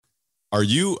Are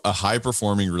you a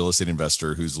high-performing real estate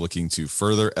investor who's looking to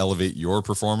further elevate your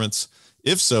performance?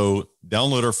 If so,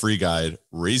 download our free guide,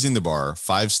 Raising the Bar,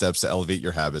 5 Steps to Elevate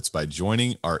Your Habits, by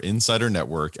joining our insider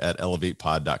network at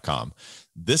elevatepod.com.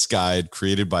 This guide,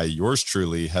 created by yours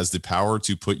truly, has the power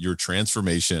to put your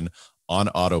transformation on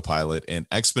autopilot and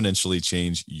exponentially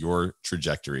change your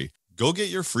trajectory. Go get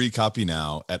your free copy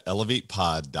now at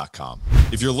elevatepod.com.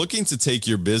 If you're looking to take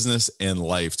your business and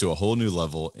life to a whole new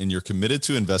level and you're committed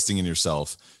to investing in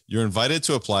yourself, you're invited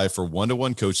to apply for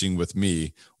one-to-one coaching with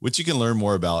me, which you can learn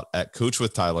more about at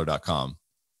coachwithtyler.com.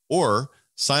 Or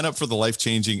sign up for the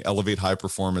life-changing Elevate High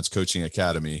Performance Coaching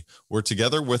Academy, where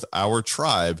together with our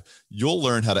tribe, you'll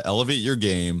learn how to elevate your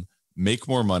game, make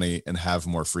more money, and have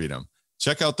more freedom.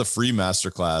 Check out the free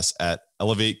masterclass at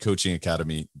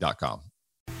elevatecoachingacademy.com.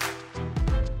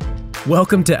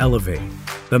 Welcome to Elevate,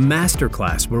 the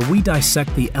masterclass where we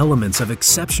dissect the elements of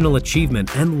exceptional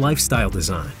achievement and lifestyle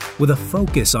design with a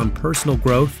focus on personal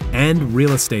growth and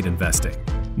real estate investing.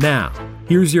 Now,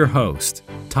 here's your host,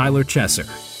 Tyler Chesser.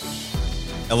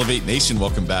 Elevate Nation,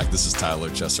 welcome back. This is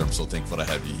Tyler Chesser. I'm so thankful to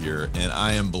have you here. And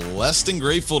I am blessed and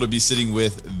grateful to be sitting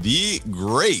with the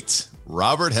great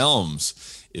Robert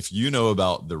Helms. If you know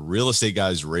about the Real Estate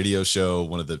Guys radio show,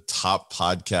 one of the top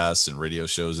podcasts and radio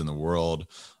shows in the world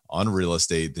on real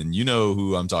estate, then you know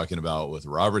who I'm talking about with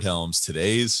Robert Helms.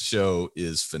 Today's show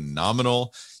is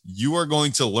phenomenal. You are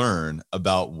going to learn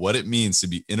about what it means to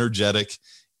be energetic,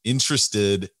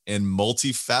 interested, and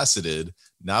multifaceted,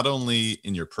 not only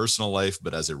in your personal life,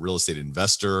 but as a real estate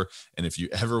investor. And if you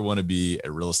ever want to be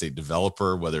a real estate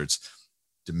developer, whether it's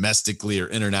domestically or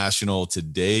international,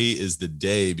 today is the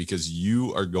day, because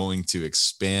you are going to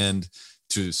expand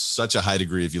to such a high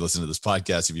degree if you listen to this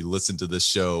podcast, if you listen to this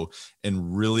show,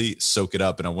 and really soak it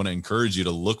up. And I want to encourage you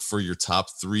to look for your top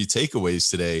 3 takeaways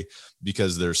today,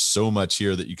 because there's so much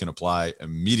here that you can apply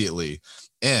immediately.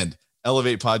 And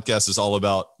Elevate Podcast is all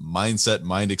about mindset,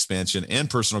 mind expansion, and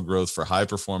personal growth for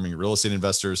high-performing real estate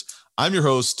investors. I'm your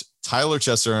host, Tyler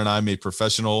Chesser, and I'm a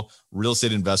professional real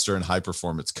estate investor and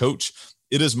high-performance coach.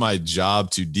 It is my job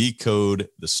to decode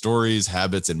the stories,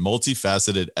 habits, and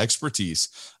multifaceted expertise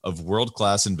of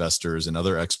world-class investors and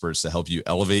other experts to help you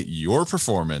elevate your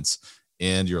performance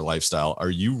and your lifestyle. Are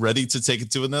you ready to take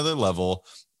it to another level?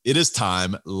 It is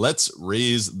time. Let's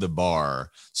raise the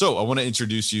bar. So I want to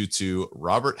introduce you to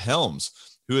Robert Helms,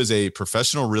 who is a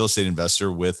professional real estate investor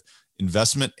with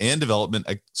investment and development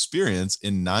experience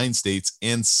in 9 states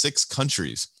and 6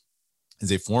 countries.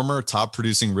 As a former top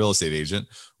producing real estate agent,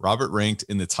 Robert ranked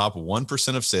in the top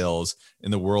 1% of sales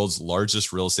in the world's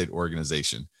largest real estate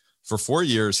organization. For 4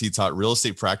 years, he taught real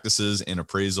estate practices and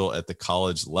appraisal at the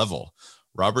college level.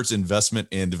 Robert's investment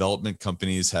and development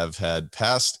companies have had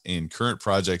past and current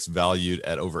projects valued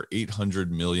at over $800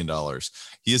 million.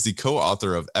 He is the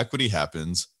co-author of Equity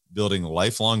Happens, Building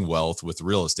Lifelong Wealth with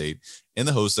Real Estate, and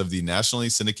the host of the nationally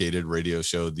syndicated radio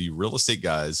show, The Real Estate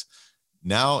Guys,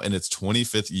 now in its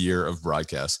 25th year of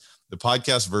broadcast. The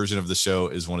podcast version of the show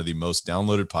is one of the most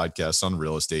downloaded podcasts on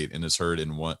real estate and is heard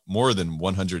in more than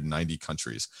 190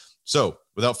 countries. So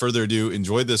without further ado,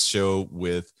 enjoy this show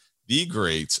with the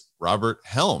great Robert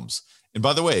Helms. And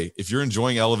by the way, if you're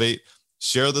enjoying Elevate,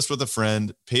 share this with a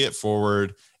friend, pay it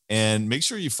forward, and make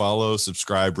sure you follow,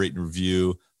 subscribe, rate, and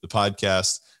review the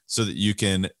podcast so that you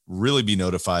can really be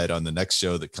notified on the next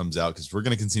show that comes out, because we're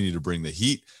going to continue to bring the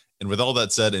heat. And with all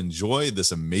that said, enjoy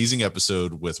this amazing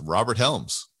episode with Robert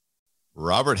Helms.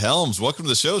 Robert Helms, welcome to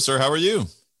the show, sir. How are you?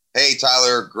 Hey,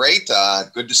 Tyler. Great.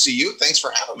 Good to see you. Thanks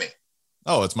for having me.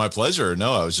 Oh, it's my pleasure.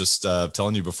 No, I was just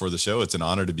telling you before the show, it's an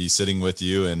honor to be sitting with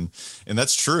you. And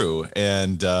that's true.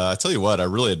 And I tell you what, I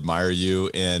really admire you.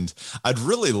 And I'd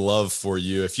really love for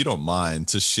you, if you don't mind,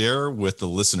 to share with the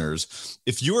listeners,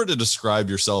 if you were to describe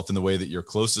yourself in the way that your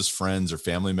closest friends or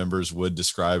family members would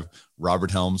describe Robert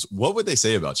Helms, what would they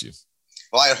say about you?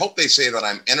 Well, I hope they say that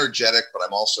I'm energetic, but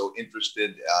I'm also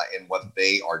interested in what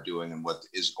they are doing and what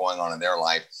is going on in their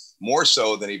life, more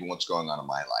so than even what's going on in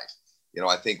my life. You know,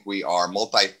 I think we are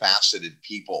multifaceted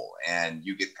people, and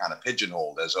you get kind of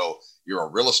pigeonholed as though you're a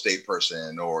real estate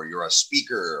person or you're a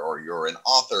speaker or you're an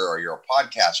author or you're a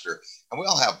podcaster. And we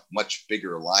all have much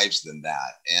bigger lives than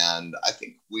that. And I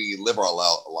think we live our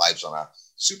lives on a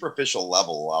superficial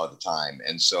level a lot of the time.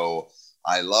 And so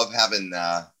I love having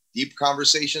deep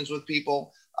conversations with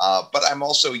people, but I'm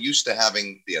also used to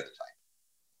having the other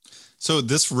type. So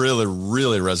this really,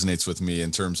 really resonates with me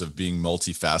in terms of being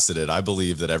multifaceted. I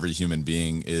believe that every human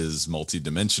being is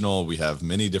multidimensional. We have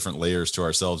many different layers to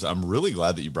ourselves. I'm really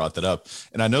glad that you brought that up.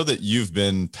 And I know that you've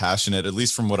been passionate, at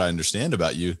least from what I understand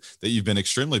about you, that you've been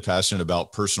extremely passionate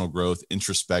about personal growth,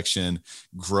 introspection,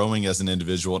 growing as an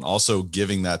individual, and also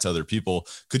giving that to other people.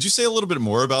 Could you say a little bit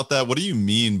more about that? What do you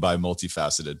mean by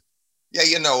multifaceted? Yeah,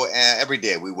 every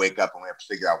day we wake up and we have to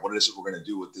figure out what it is that we're going to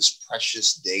do with this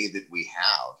precious day that we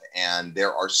have. And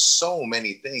there are so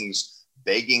many things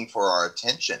begging for our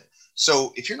attention.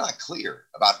 So if you're not clear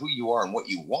about who you are and what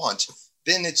you want,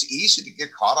 then it's easy to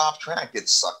get caught off track, get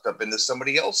sucked up into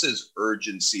somebody else's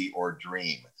urgency or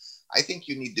dream. I think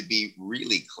you need to be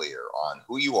really clear on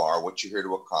who you are, what you're here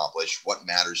to accomplish, what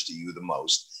matters to you the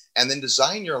most, and then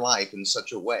design your life in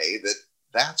such a way that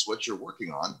that's what you're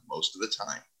working on most of the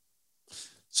time.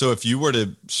 So if you were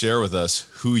to share with us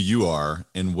who you are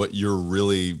and what you're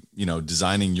really,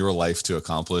 designing your life to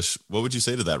accomplish, what would you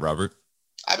say to that, Robert?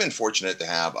 I've been fortunate to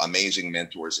have amazing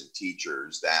mentors and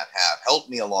teachers that have helped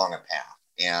me along a path.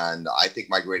 And I think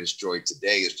my greatest joy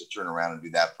today is to turn around and do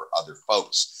that for other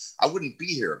folks. I wouldn't be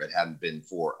here if it hadn't been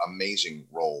for amazing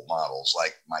role models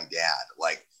like my dad,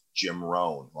 like Jim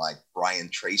Rohn, like Brian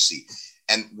Tracy.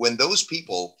 And when those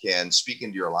people can speak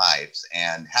into your lives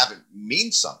and have it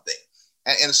mean something,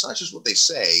 and it's not just what they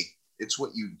say, it's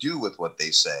what you do with what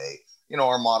they say.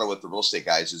 Our motto at the Real Estate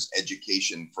Guys is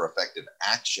education for effective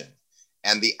action.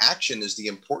 And the action is the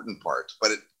important part, but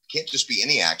it can't just be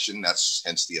any action. That's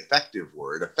hence the effective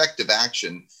word. Effective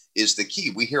action is the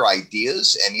key. We hear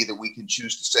ideas and either we can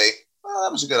choose to say, well,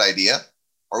 that was a good idea,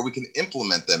 or we can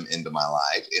implement them into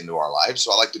our lives.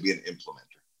 So I like to be an implementer.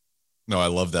 No, I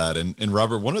love that. And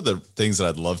Robert, one of the things that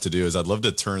I'd love to do is I'd love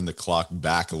to turn the clock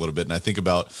back a little bit. And I think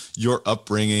about your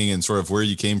upbringing and sort of where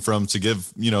you came from to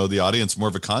give, the audience more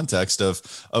of a context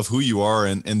of who you are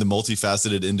and the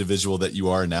multifaceted individual that you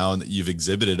are now and that you've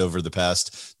exhibited over the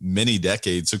past many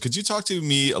decades. So could you talk to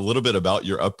me a little bit about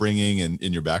your upbringing and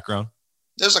your background?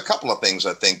 There's a couple of things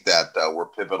I think that were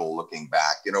pivotal looking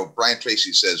back. Brian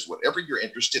Tracy says, whatever you're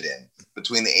interested in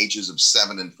between the ages of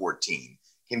 7 and 14,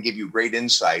 can give you great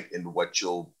insight into what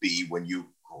you'll be when you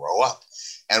grow up.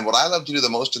 And what I love to do the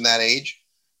most in that age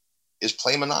is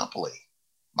play Monopoly.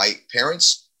 My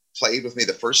parents played with me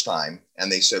the first time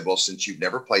and they said, well, since you've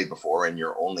never played before and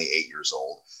you're only 8 years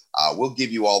old, we'll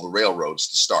give you all the railroads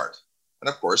to start. And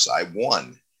of course I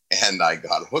won and I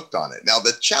got hooked on it. Now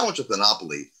the challenge with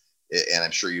Monopoly, and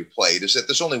I'm sure you played, is that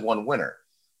there's only one winner.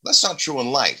 That's not true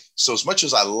in life. So as much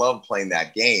as I love playing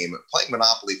that game, playing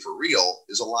Monopoly for real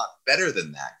is a lot better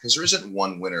than that because there isn't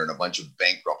one winner and a bunch of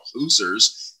bankrupt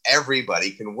losers. Everybody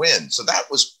can win. So that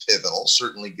was pivotal,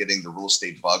 certainly getting the real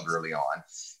estate bug early on.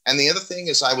 And the other thing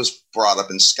is I was brought up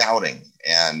in scouting.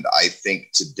 And I think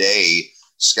today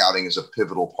scouting is a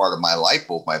pivotal part of my life.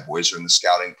 Both my boys are in the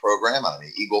scouting program. I'm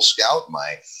an Eagle Scout.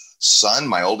 My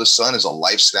oldest son is a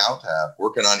Life Scout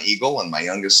working on Eagle, and my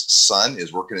youngest son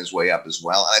is working his way up as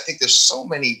well. And I think there's so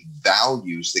many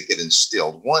values that get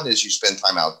instilled. One is you spend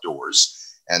time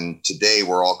outdoors, and today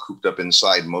we're all cooped up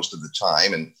inside most of the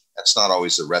time, and that's not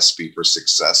always the recipe for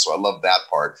success. So I love that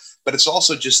part, but it's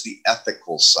also just the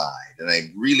ethical side. And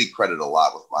I really credit a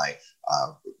lot with my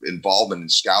involvement in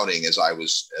scouting as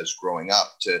growing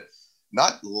up to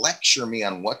not lecture me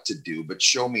on what to do, but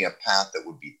show me a path that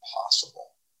would be possible.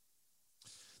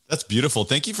 That's beautiful.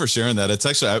 Thank you for sharing that. It's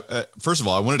actually, first of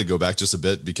all, I wanted to go back just a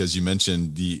bit because you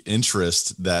mentioned the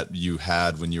interest that you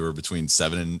had when you were between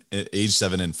age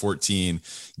 7 and 14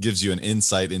 gives you an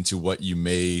insight into what you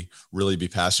may really be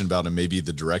passionate about and maybe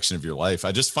the direction of your life.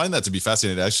 I just find that to be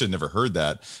fascinating. I actually never heard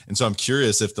that. And so I'm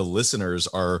curious if the listeners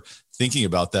are thinking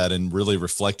about that and really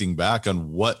reflecting back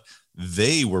on what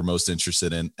they were most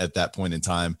interested in at that point in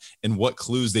time and what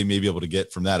clues they may be able to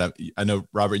get from that. I know,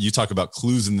 Robert, you talk about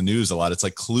clues in the news a lot. It's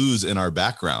like clues in our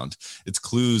background. It's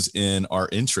clues in our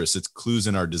interests. It's clues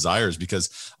in our desires,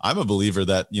 because I'm a believer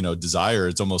that, desire,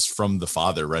 it's almost from the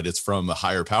Father, right? It's from a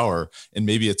higher power. And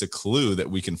maybe it's a clue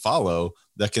that we can follow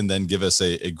that can then give us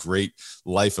a great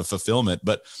life of fulfillment.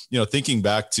 But, thinking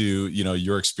back to,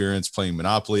 your experience playing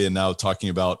Monopoly and now talking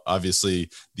about obviously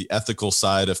the ethical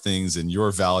side of things and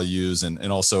your values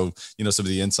and also, some of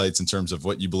the insights in terms of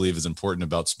what you believe is important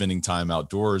about spending time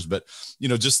outdoors, but,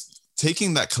 just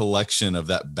taking that collection of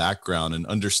that background and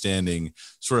understanding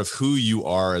sort of who you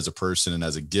are as a person and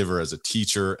as a giver, as a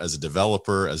teacher, as a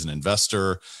developer, as an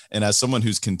investor, and as someone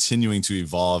who's continuing to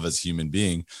evolve as a human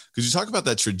being. Could you talk about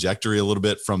that trajectory a little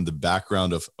bit from the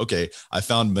background of, okay, I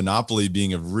found Monopoly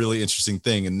being a really interesting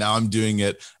thing, and now I'm doing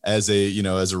it as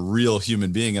a real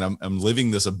human being, and I'm living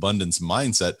this abundance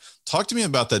mindset. Talk to me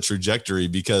about that trajectory,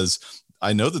 because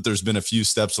I know that there's been a few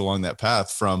steps along that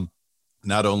path from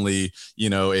not only,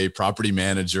 a property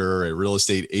manager, a real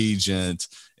estate agent,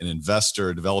 an investor,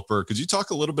 a developer. Could you talk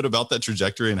a little bit about that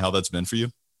trajectory and how that's been for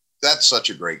you? That's such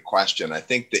a great question. I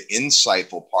think the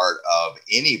insightful part of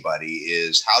anybody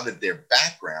is how did their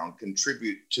background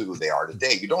contribute to who they are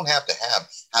today? You don't have to have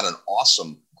had an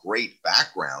awesome, great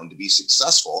background to be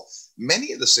successful.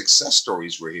 Many of the success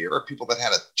stories we're here are people that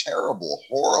had a terrible,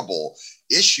 horrible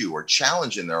issue or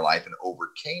challenge in their life and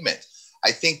overcame it.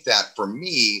 I think that for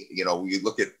me, you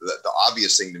look at the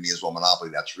obvious thing to me is, well,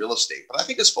 monopoly, that's real estate. But I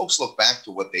think as folks look back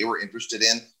to what they were interested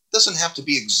in, doesn't have to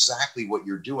be exactly what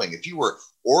you're doing. If you were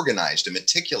organized and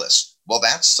meticulous, well,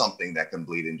 that's something that can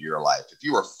bleed into your life. If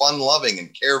you were fun loving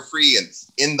and carefree and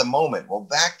in the moment, well,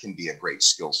 that can be a great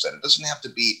skill set. It doesn't have to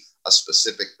be a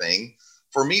specific thing.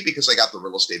 For me, because I got the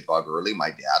real estate bug early, my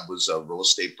dad was a real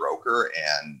estate broker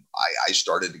and I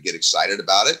started to get excited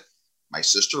about it. My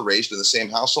sister, raised in the same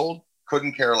household,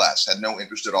 couldn't care less, had no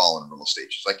interest at all in real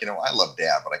estate. She's like, I love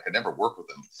Dad, but I could never work with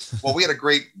him. Well, we had a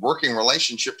great working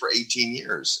relationship for 18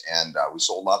 years and we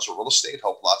sold lots of real estate,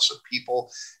 helped lots of people.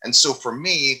 And so for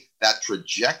me, that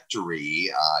trajectory,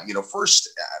 first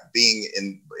being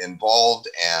involved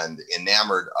and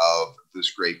enamored of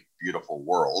this great, beautiful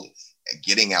world,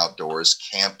 getting outdoors,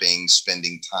 camping,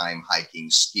 spending time hiking,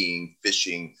 skiing,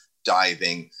 fishing,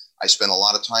 diving. I spent a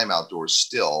lot of time outdoors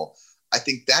still. I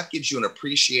think that gives you an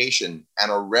appreciation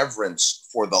and a reverence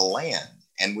for the land.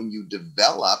 And when you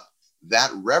develop,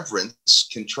 that reverence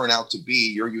can turn out to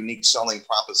be your unique selling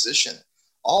proposition.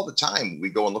 All the time, we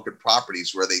go and look at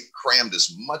properties where they crammed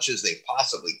as much as they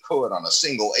possibly could on a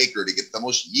single acre to get the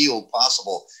most yield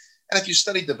possible. And if you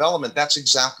study development, that's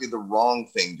exactly the wrong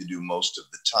thing to do most of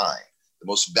the time. The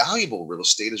most valuable real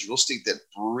estate is real estate that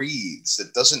breathes,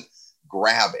 that doesn't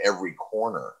grab every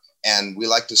corner. And we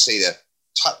like to say that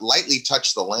lightly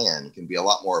touch the land can be a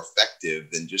lot more effective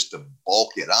than just to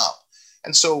bulk it up.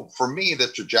 And so for me, the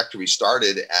trajectory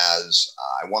started as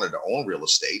I wanted to own real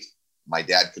estate. My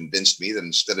dad convinced me that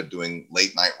instead of doing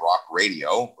late night rock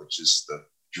radio, which is the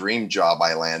dream job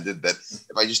I landed, that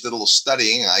if I just did a little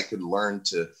studying, I could learn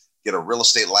to get a real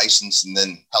estate license and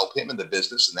then help him in the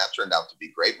business. And that turned out to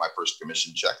be great. My first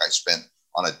commission check I spent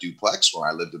on a duplex where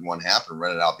I lived in one half and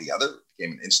rented out the other.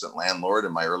 Became an instant landlord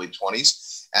in my early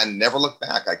 20s and never looked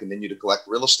back. I continue to collect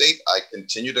real estate. I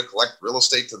continue to collect real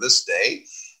estate to this day.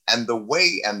 And the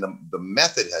way and the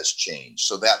method has changed.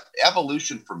 So that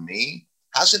evolution for me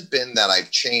hasn't been that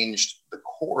I've changed the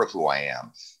core of who I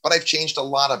am, but I've changed a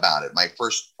lot about it. My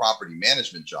first property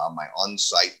management job, my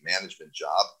on-site management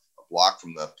job, a block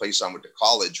from the place I went to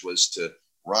college, was to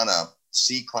run a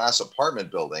C-class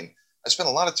apartment building. I spent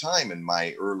a lot of time in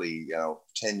my early,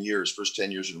 10 years, first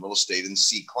 10 years in real estate in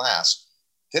C-class.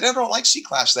 Today, I don't like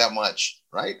C-class that much,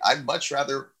 right? I'd much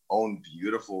rather own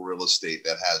beautiful real estate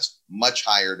that has much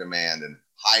higher demand and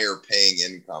higher paying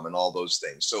income and all those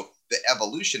things. So the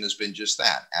evolution has been just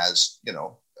that. As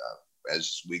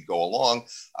as we go along,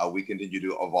 we continue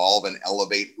to evolve and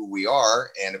elevate who we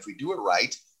are. And if we do it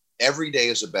right, every day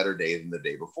is a better day than the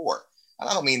day before. And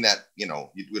I don't mean that, we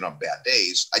don't have bad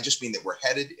days. I just mean that we're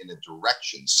headed in a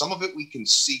direction. Some of it we can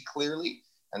see clearly,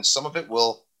 and some of it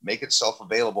will make itself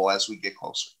available as we get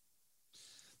closer.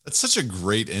 That's such a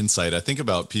great insight. I think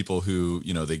about people who,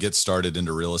 they get started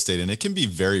into real estate and it can be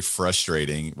very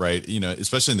frustrating, right?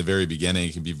 Especially in the very beginning,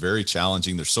 it can be very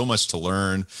challenging. There's so much to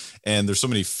learn and there's so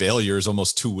many failures,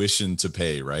 almost tuition to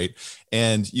pay, right?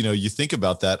 And, you think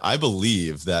about that. I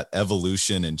believe that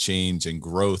evolution and change and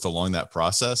growth along that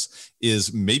process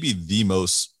is maybe the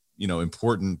most,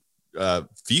 important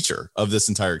feature of this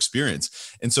entire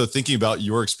experience. And so thinking about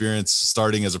your experience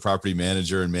starting as a property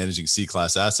manager and managing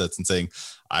C-class assets and saying,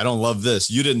 I don't love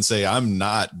this. You didn't say, I'm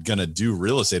not going to do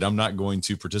real estate. I'm not going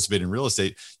to participate in real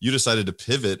estate. You decided to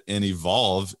pivot and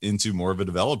evolve into more of a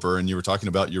developer. And you were talking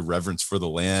about your reverence for the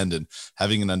land and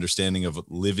having an understanding of what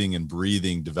living and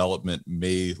breathing development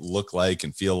may look like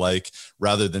and feel like,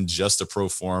 rather than just a pro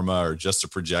forma or just a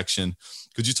projection.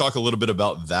 Could you talk a little bit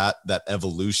about that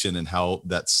evolution and how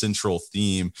that central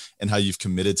theme and how you've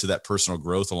committed to that personal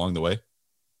growth along the way?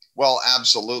 Well,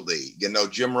 absolutely.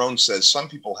 Jim Rohn says some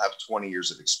people have 20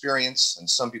 years of experience and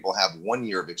some people have 1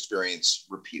 year of experience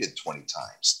repeated 20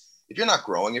 times. If you're not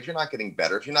growing, if you're not getting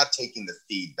better, if you're not taking the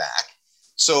feedback.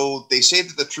 So they say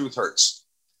that the truth hurts.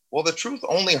 Well, the truth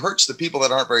only hurts the people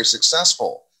that aren't very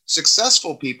successful.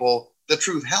 Successful people, the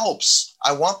truth helps.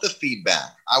 I want the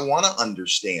feedback. I want to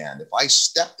understand. If I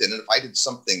stepped in and if I did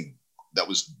something that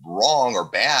was wrong or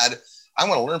bad, I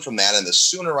want to learn from that. And the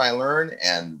sooner I learn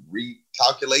and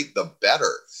recalculate, the better.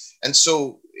 And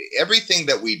so everything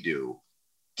that we do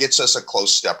gets us a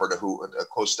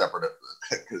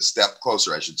step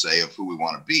closer, I should say, of who we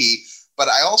want to be. But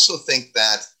I also think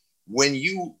that when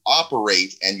you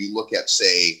operate and you look at,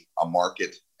 say, a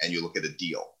market and you look at a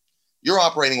deal, you're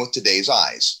operating with today's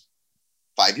eyes.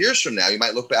 5 years from now, you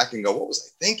might look back and go, what was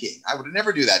I thinking? I would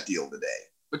never do that deal today.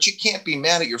 But you can't be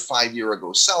mad at your 5 year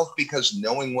ago self, because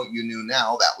knowing what you knew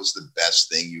now, that was the best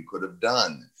thing you could have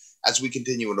done. As we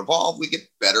continue to evolve, we get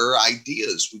better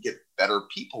ideas, we get better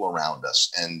people around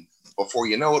us. And before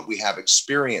you know it, we have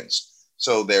experience.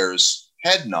 So there's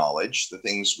head knowledge, the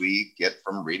things we get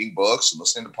from reading books and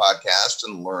listening to podcasts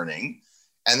and learning.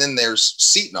 And then there's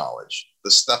seat knowledge,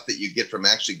 the stuff that you get from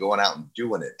actually going out and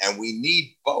doing it. And we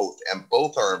need both, and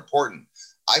both are important.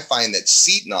 I find that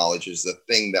seat knowledge is the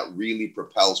thing that really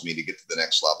propels me to get to the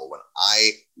next level. When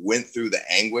I went through the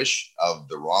anguish of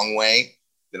the wrong way,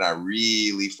 then I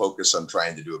really focus on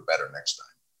trying to do it better next time.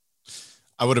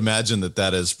 I would imagine that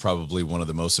that is probably one of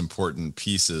the most important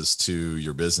pieces to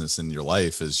your business and your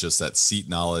life, is just that seat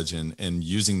knowledge and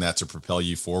using that to propel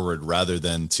you forward rather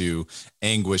than to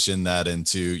anguish in that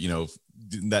into, you know,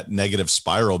 that negative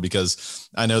spiral. Because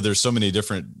I know there's so many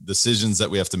different decisions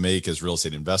that we have to make as real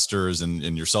estate investors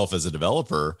and yourself as a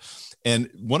developer.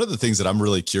 And one of the things that I'm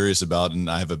really curious about,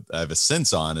 and I have a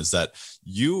sense on, is that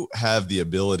you have the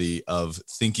ability of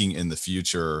thinking in the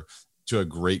future to a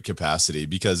great capacity.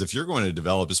 Because if you're going to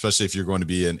develop, especially if you're going to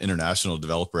be an international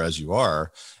developer as you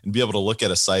are, and be able to look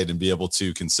at a site and be able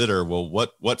to consider, well,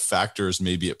 what factors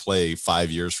may be at play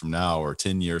 5 years from now, or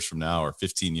 10 years from now, or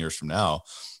 15 years from now,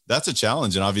 that's a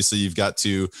challenge. And obviously you've got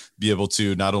to be able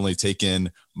to not only take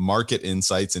in market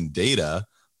insights and data,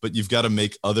 but you've got to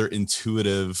make other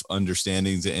intuitive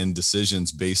understandings and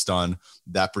decisions based on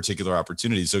that particular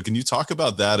opportunity. So can you talk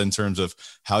about that in terms of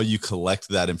how you collect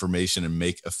that information and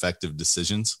make effective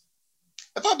decisions?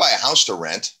 If I buy a house to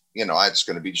rent, you know, it's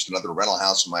going to be just another rental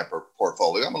house in my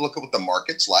portfolio. I'm going to look at what the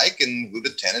market's like and who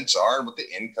the tenants are and what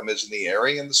the income is in the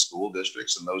area and the school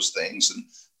districts and those things. And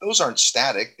those aren't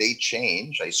static. They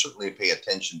change. I certainly pay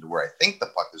attention to where I think the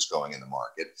puck is going in the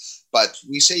market. But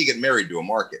we say you get married to a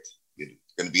market. You're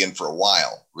going to be in for a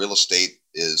while. Real estate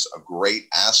is a great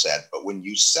asset, but when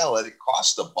you sell it, it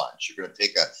costs a bunch. You're going to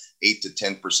take a 8 to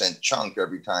 10% chunk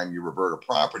every time you revert a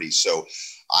property. So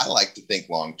I like to think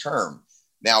long term.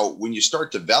 Now, when you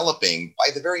start developing, by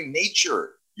the very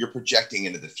nature, you're projecting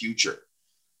into the future.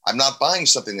 I'm not buying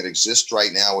something that exists right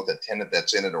now with a tenant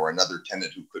that's in it or another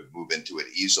tenant who could move into it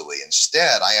easily.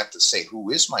 Instead, I have to say,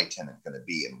 who is my tenant going to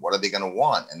be and what are they going to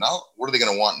want? And not what are they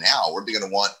going to want now? What are they going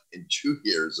to want in 2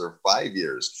 years or 5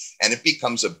 years? And it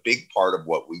becomes a big part of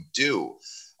what we do.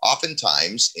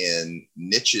 Oftentimes in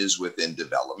niches within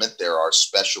development, there are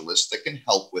specialists that can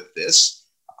help with this.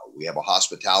 We have a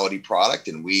hospitality product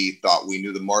and we thought we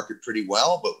knew the market pretty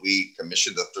well, but we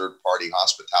commissioned a third-party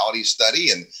hospitality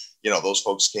study. And, you know, those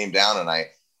folks came down and I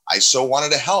so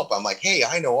wanted to help. I'm like, hey,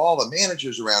 I know all the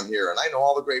managers around here and I know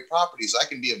all the great properties. I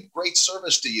can be of great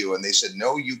service to you. And they said,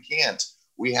 no, you can't.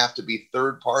 We have to be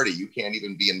third-party. You can't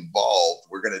even be involved.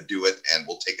 We're going to do it and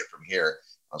we'll take it from here.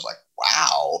 I was like,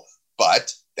 wow.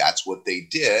 But that's what they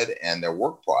did. And their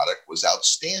work product was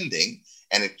outstanding.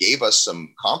 And it gave us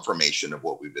some confirmation of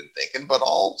what we've been thinking, but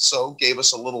also gave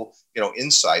us a little, you know,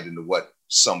 insight into what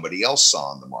somebody else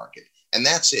saw in the market. And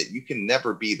that's it. You can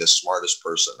never be the smartest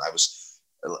person. I was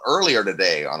earlier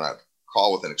today on a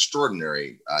call with an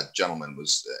extraordinary gentleman,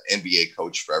 was an NBA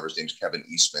coach forever. His name's Kevin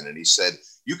Eastman. And he said,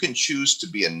 you can choose to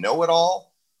be a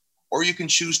know-it-all or you can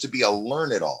choose to be a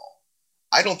learn-it-all.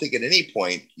 I don't think at any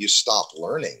point you stop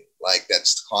learning. Like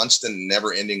that's constant,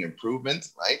 never ending improvement,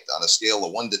 right? On a scale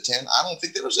of 1 to 10, I don't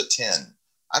think there was a 10.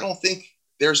 I don't think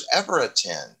there's ever a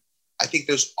 10. I think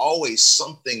there's always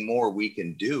something more we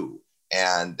can do.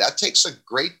 And that takes a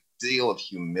great deal of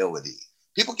humility.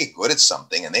 People get good at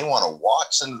something and they want to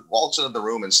waltz into the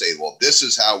room and say, well, this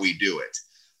is how we do it.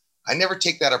 I never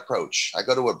take that approach. I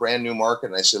go to a brand new market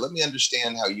and I say, let me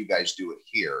understand how you guys do it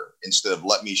here, instead of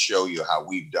let me show you how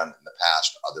we've done it in the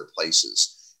past other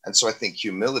places. And so I think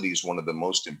humility is one of the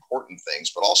most important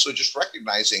things, but also just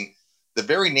recognizing the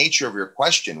very nature of your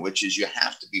question, which is you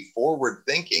have to be forward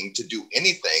thinking to do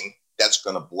anything that's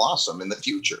going to blossom in the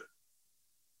future.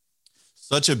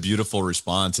 Such a beautiful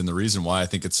response. And the reason why I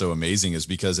think it's so amazing is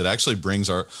because it actually brings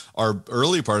our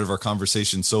early part of our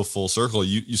conversation so full circle.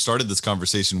 You started this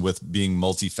conversation with being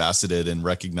multifaceted and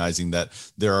recognizing that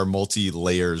there are multi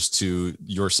layers to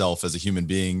yourself as a human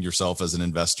being, yourself as an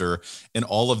investor, and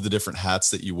all of the different hats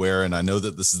that you wear. And I know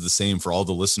that this is the same for all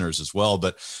the listeners as well,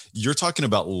 but you're talking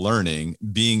about learning,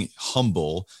 being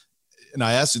humble. And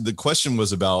I asked you, the question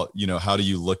was about, how do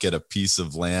you look at a piece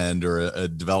of land or a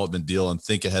development deal and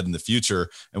think ahead in the future?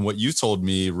 And what you told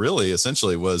me really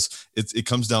essentially was it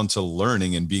comes down to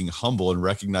learning and being humble and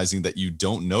recognizing that you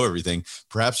don't know everything.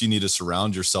 Perhaps you need to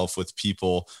surround yourself with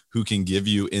people who can give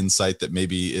you insight that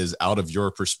maybe is out of your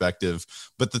perspective.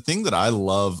 But the thing that I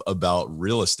love about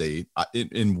real estate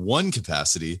in one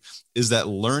capacity is that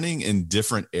learning in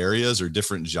different areas or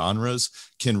different genres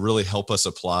can really help us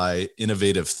apply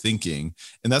innovative thinking.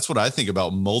 And that's what I think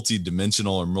about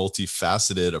multidimensional or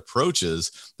multifaceted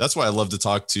approaches. That's why I love to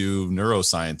talk to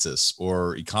neuroscientists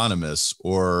or economists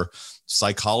or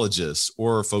psychologists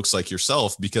or folks like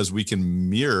yourself, because we can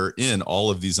mirror in all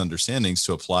of these understandings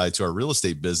to apply to our real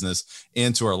estate business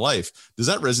and to our life. Does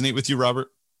that resonate with you, Robert?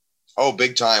 Oh,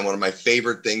 big time. One of my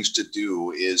favorite things to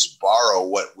do is borrow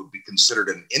what would be considered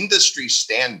an industry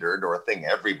standard or a thing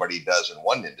everybody does in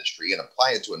one industry and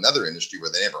apply it to another industry where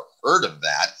they never heard of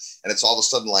that. And it's all of a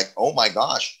sudden like, oh my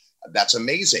gosh, that's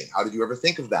amazing. How did you ever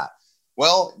think of that?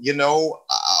 Well,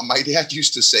 my dad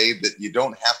used to say that you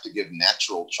don't have to give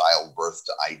natural childbirth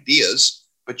to ideas,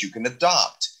 but you can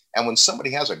adopt. And when somebody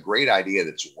has a great idea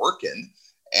that's working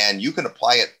and you can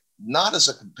apply it not as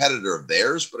a competitor of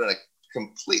theirs, but in a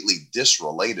completely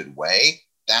disrelated way,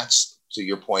 that's, to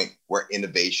your point, where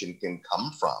innovation can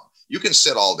come from. You can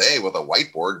sit all day with a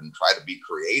whiteboard and try to be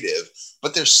creative,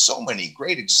 but there's so many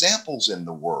great examples in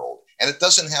the world. And it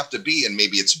doesn't have to be, and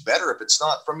maybe it's better if it's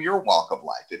not from your walk of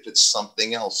life, if it's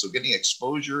something else. So getting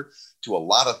exposure to a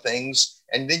lot of things,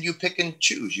 and then you pick and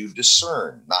choose, you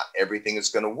discern. Not everything is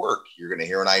going to work. You're going to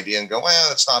hear an idea and go, well,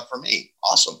 that's not for me.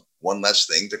 Awesome. One less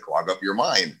thing to clog up your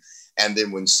mind. And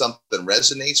then when something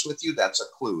resonates with you, that's a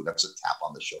clue. That's a tap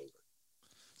on the shoulder.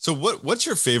 So what's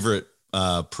your favorite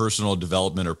personal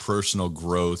development or personal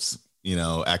growth,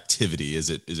 activity? Is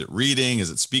it reading? Is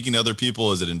it speaking to other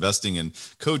people? Is it investing in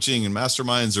coaching and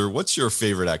masterminds? Or what's your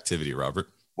favorite activity, Robert?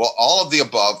 Well, all of the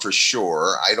above for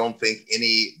sure. I don't think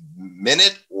any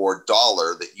minute or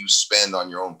dollar that you spend on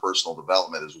your own personal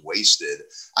development is wasted.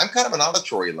 I'm kind of an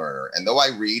auditory learner. And though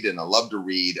I read and I love to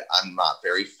read, I'm not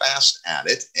very fast at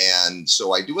it. And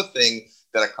so I do a thing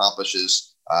that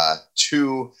accomplishes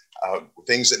two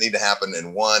things that need to happen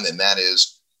in one. And that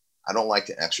is, I don't like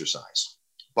to exercise,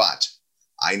 but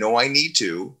I know I need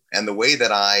to. And the way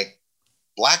that I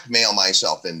blackmail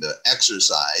myself into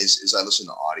exercise is I listen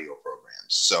to audio programs.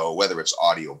 So whether it's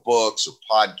audio books or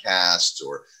podcasts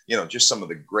or, just some of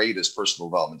the greatest personal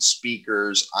development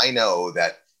speakers, I know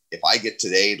that if I get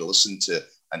today to listen to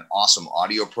an awesome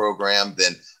audio program,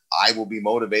 then I will be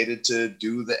motivated to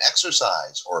do the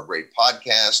exercise or a great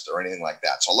podcast or anything like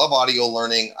that. So I love audio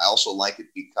learning. I also like it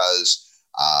because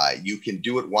you can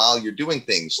do it while you're doing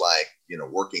things like,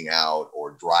 working out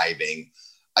or driving.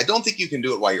 I don't think you can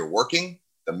do it while you're working.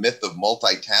 The myth of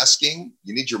multitasking,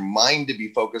 you need your mind to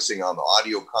be focusing on the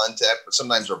audio content, but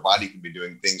sometimes our body can be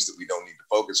doing things that we don't need to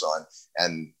focus on.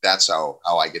 And that's how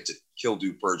I get to kill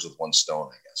two birds with one stone,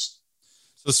 I guess.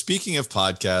 So speaking of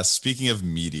podcasts, speaking of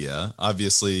media,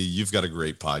 obviously you've got a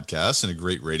great podcast and a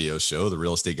great radio show, the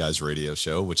Real Estate Guys Radio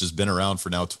Show, which has been around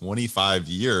for now 25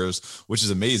 years, which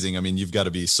is amazing. I mean, you've got to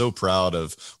be so proud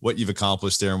of what you've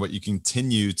accomplished there and what you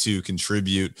continue to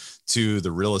contribute to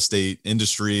the real estate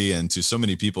industry and to so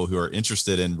many people who are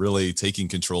interested in really taking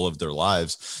control of their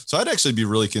lives. So I'd actually be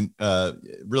really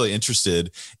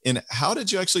interested in, how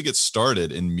did you actually get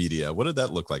started in media? What did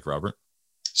that look like, Robert?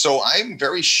 So I'm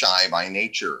very shy by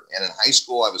nature. And in high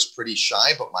school, I was pretty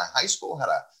shy, but my high school had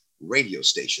a radio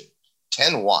station,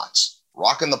 10 watts,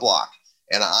 rocking the block.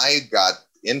 And I got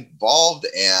involved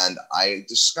and I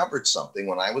discovered something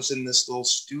when I was in this little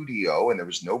studio and there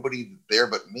was nobody there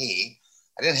but me.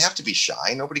 I didn't have to be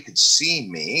shy. Nobody could see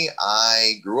me.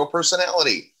 I grew a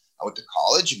personality. I went to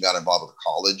college and got involved with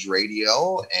college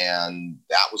radio, and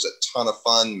that was a ton of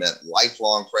fun, met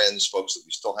lifelong friends, folks that we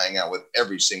still hang out with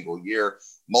every single year,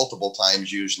 multiple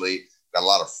times usually. Got a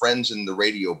lot of friends in the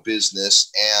radio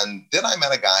business. And then I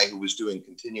met a guy who was doing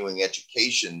continuing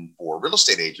education for real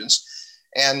estate agents.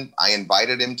 And I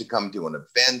invited him to come to an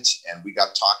event, and we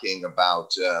got talking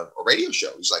about a radio show.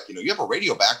 He's like, you have a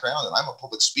radio background, and I'm a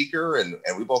public speaker, and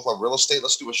we both love real estate.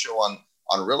 Let's do a show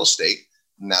on real estate.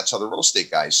 And that's how the Real Estate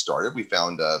Guys started. We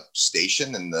found a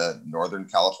station in the Northern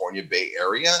California Bay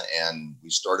Area, and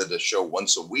we started a show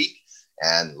once a week.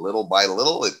 And little by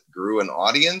little, it grew an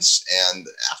audience. And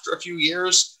after a few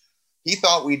years, he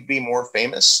thought we'd be more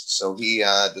famous. So he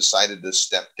decided to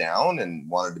step down and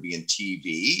wanted to be in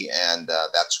TV. And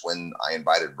that's when I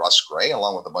invited Russ Gray,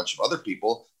 along with a bunch of other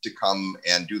people, to come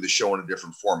and do the show in a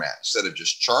different format. Instead of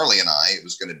just Charlie and I, it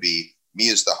was going to be me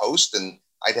as the host and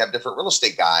I'd have different real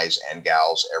estate guys and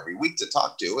gals every week to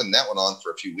talk to. And that went on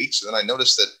for a few weeks. And then I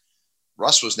noticed that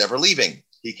Russ was never leaving.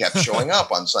 He kept showing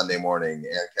up on Sunday morning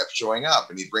and kept showing up,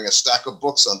 and he'd bring a stack of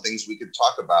books on things we could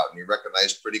talk about. And he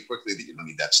recognized pretty quickly that you don't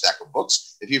need that stack of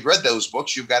books. If you've read those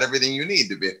books, you've got everything you need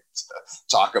to be to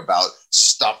talk about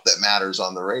stuff that matters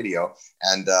on the radio.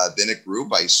 And then it grew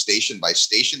by station.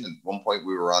 At one point,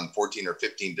 we were on 14 or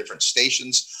 15 different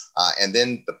stations. And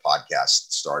then the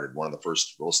podcast started, one of the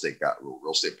first real estate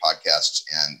podcasts,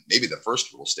 and maybe the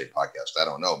first real estate podcast. I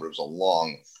don't know, but it was a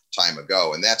long time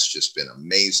ago. And that's just been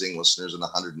amazing. Listeners in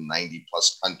 190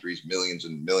 plus countries, millions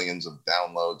and millions of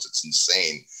downloads. It's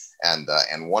insane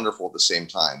and wonderful at the same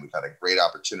time. We've had a great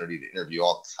opportunity to interview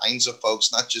all kinds of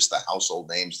folks, not just the household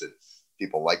names that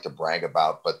people like to brag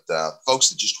about, but folks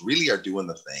that just really are doing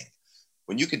the thing.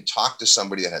 When you can talk to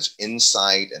somebody that has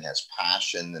insight and has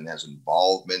passion and has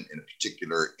involvement in a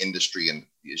particular industry, and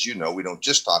as you know, we don't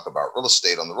just talk about real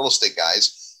estate on the Real Estate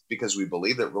Guys, because we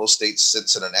believe that real estate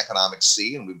sits in an economic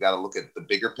sea, and we've got to look at the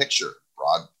bigger picture,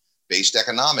 broad-based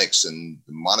economics and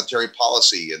monetary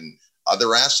policy and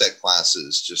other asset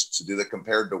classes, just to do the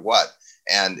compared to what.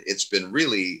 And it's been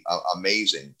really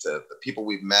amazing to the people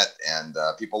we've met and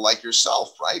people like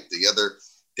yourself, right? The other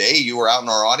day you were out in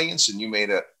our audience and you made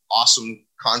an awesome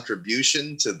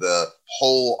contribution to the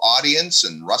whole audience,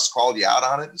 and Russ called you out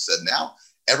on it and said, now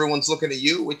everyone's looking at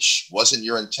you, which wasn't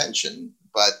your intention,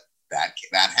 but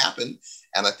that happened.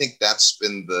 And I think that's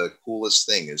been the coolest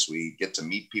thing, is we get to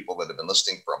meet people that have been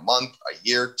listening for a month, a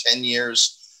year, 10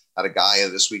 years. Had a guy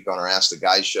this week on our Ask the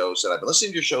Guy show said, I've been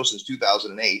listening to your show since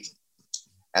 2008.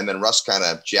 And then Russ kind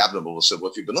of jabbed him a little, said,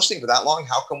 well, if you've been listening for that long,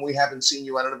 how come we haven't seen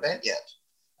you at an event yet?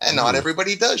 And not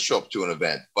everybody does show up to an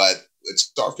event, but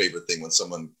it's our favorite thing when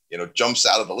someone, jumps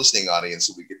out of the listening audience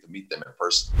and we get to meet them in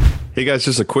person. Hey guys,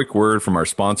 just a quick word from our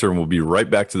sponsor and we'll be right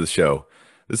back to the show.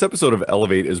 This episode of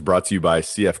Elevate is brought to you by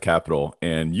CF Capital,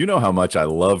 and you know how much I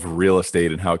love real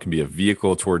estate and how it can be a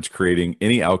vehicle towards creating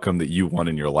any outcome that you want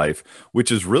in your life,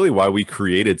 which is really why we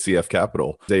created CF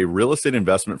Capital. It's a real estate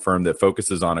investment firm that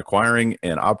focuses on acquiring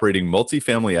and operating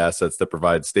multifamily assets that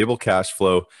provide stable cash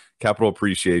flow, capital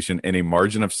appreciation, and a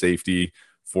margin of safety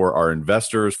for our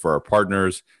investors, for our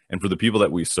partners, and for the people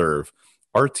that we serve.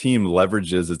 Our team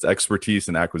leverages its expertise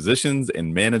in acquisitions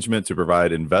and management to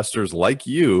provide investors like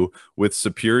you with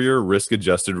superior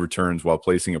risk-adjusted returns while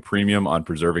placing a premium on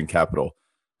preserving capital.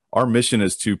 Our mission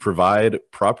is to provide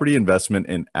property investment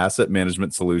and asset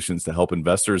management solutions to help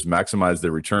investors maximize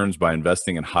their returns by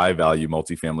investing in high-value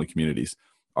multifamily communities.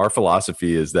 Our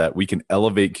philosophy is that we can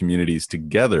elevate communities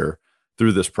together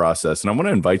through this process. And I want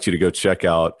to invite you to go check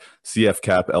out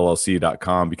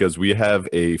cfcapllc.com, because we have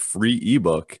a free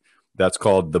ebook that's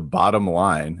called The Bottom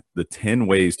Line, the 10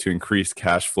 ways to increase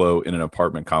cash flow in an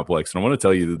apartment complex. And I want to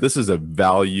tell you that this is a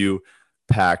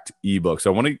value-packed ebook.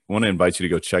 So I want to invite you to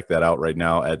go check that out right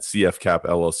now at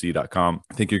cfcapllc.com.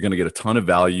 I think you're going to get a ton of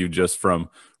value just from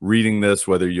reading this,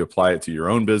 whether you apply it to your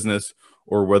own business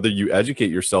or whether you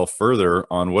educate yourself further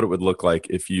on what it would look like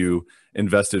if you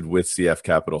invested with CF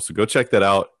Capital. So go check that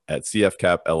out at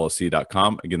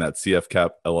cfcapllc.com. Again, that's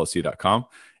cfcapllc.com,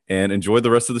 and enjoy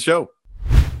the rest of the show.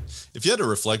 If you had to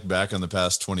reflect back on the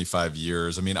past 25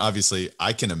 years, I mean, obviously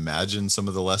I can imagine some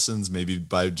of the lessons maybe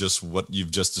by just what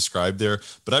you've just described there,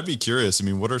 but I'd be curious. I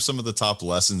mean, what are some of the top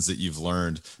lessons that you've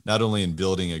learned, not only in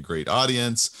building a great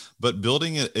audience, but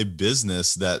building a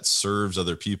business that serves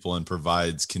other people and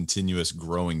provides continuous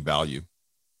growing value?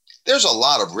 There's a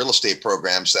lot of real estate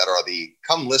programs that are the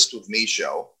Come List With Me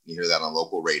show. You hear that on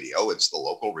local radio. It's the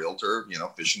local realtor,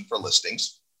 fishing for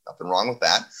listings. Nothing wrong with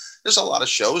that. There's a lot of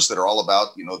shows that are all about,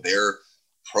 their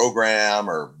program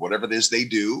or whatever it is they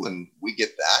do. And we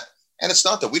get that. And it's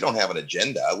not that we don't have an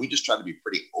agenda. We just try to be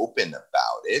pretty open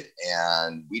about it.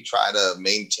 And we try to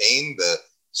maintain the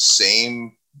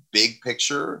same big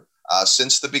picture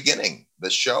since the beginning. The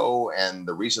show and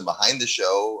the reason behind the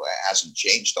show hasn't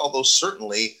changed, although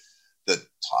certainly the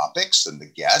topics and the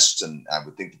guests, and I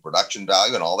would think the production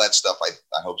value and all that stuff,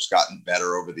 I hope has gotten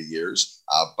better over the years.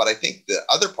 But I think the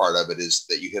other part of it is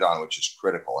that you hit on, which is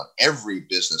critical. And every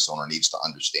business owner needs to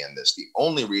understand this. The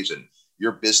only reason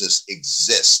your business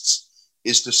exists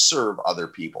is to serve other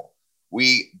people.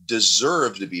 We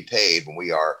deserve to be paid when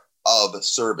we are of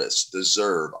service,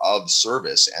 deserve of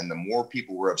service. And the more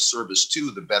people we're of service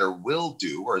to, the better we'll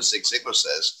do. Or as Zig Ziglar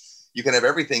says, you can have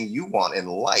everything you want in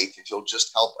life if you'll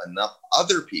just help enough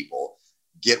other people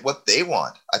get what they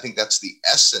want. I think that's the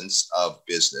essence of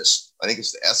business. I think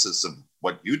it's the essence of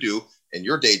what you do in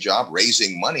your day job,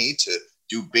 raising money to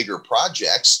do bigger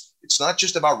projects. It's not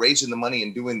just about raising the money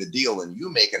and doing the deal and you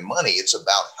making money. It's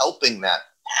about helping that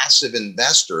passive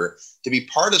investor to be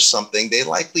part of something they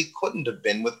likely couldn't have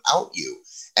been without you.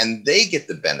 And they get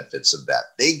the benefits of that.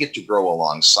 They get to grow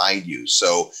alongside you.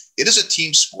 So it is a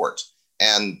team sport.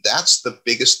 And that's the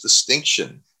biggest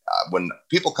distinction. When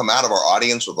people come out of our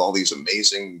audience with all these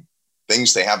amazing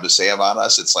things they have to say about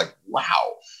us, it's like,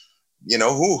 wow, you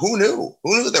know, who knew?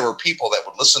 Who knew there were people that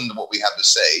would listen to what we have to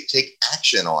say, take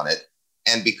action on it,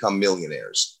 and become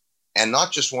millionaires? And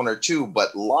not just one or two,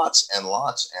 but lots and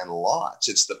lots and lots.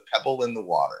 It's the pebble in the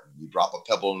water. You drop a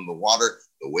pebble in the water,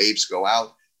 the waves go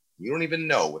out. You don't even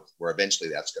know where eventually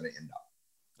that's going to end up.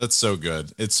 That's so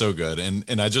good. It's so good. And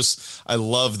I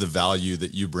love the value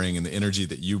that you bring and the energy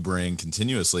that you bring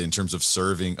continuously in terms of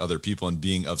serving other people and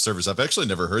being of service. I've actually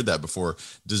never heard that before.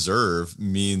 Deserve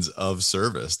means of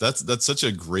service. That's such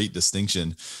a great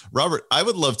distinction. Robert, I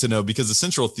would love to know, because the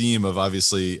central theme of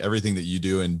obviously everything that you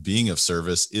do and being of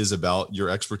service is about your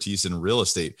expertise in real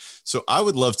estate. So I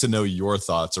would love to know your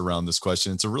thoughts around this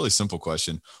question. It's a really simple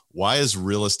question. Why is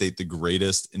real estate the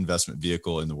greatest investment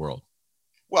vehicle in the world?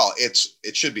 Well, it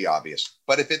should be obvious,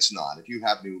 but if it's not, if you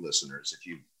have new listeners, if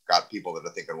you've got people that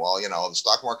are thinking, well, you know, the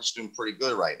stock market's doing pretty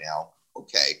good right now.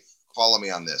 Okay, follow me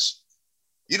on this.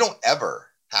 You don't ever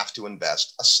have to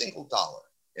invest a single dollar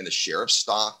in a share of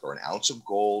stock or an ounce of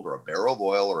gold or a barrel of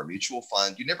oil or a mutual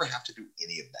fund. You never have to do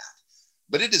any of that.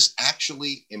 But it is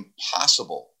actually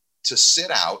impossible to sit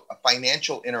out a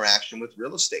financial interaction with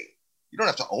real estate. You don't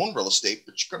have to own real estate,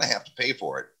 but you're going to have to pay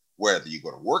for it. Whether you go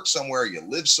to work somewhere, you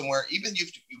live somewhere, even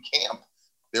if you camp,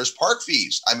 there's park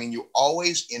fees. I mean, you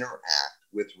always interact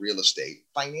with real estate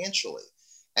financially.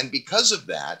 And because of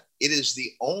that, it is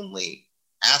the only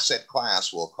asset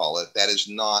class, we'll call it, that is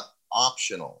not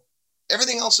optional.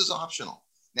 Everything else is optional.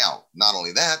 Now, not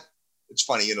only that, it's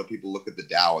funny, you know, people look at the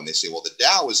Dow and they say, well, the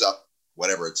Dow is up,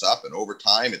 whatever it's up, and over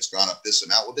time it's gone up this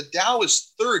amount. Well, the Dow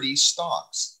is 30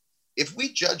 stocks. If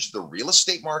we judge the real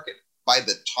estate market by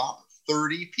the top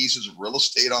 30 pieces of real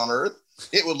estate on earth,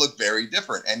 it would look very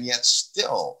different. And yet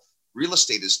still, real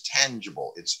estate is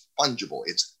tangible. It's fungible.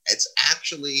 It's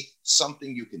actually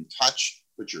something you can touch,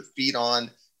 put your feet on,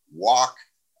 walk.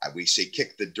 We say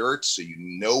kick the dirt so you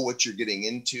know what you're getting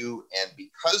into. And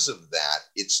because of that,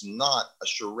 it's not a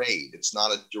charade. It's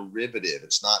not a derivative.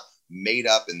 It's not made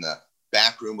up in the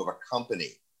back room of a company.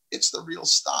 It's the real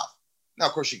stuff. Now,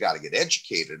 of course, you got to get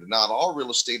educated, and not all real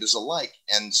estate is alike,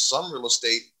 and some real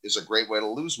estate is a great way to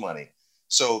lose money.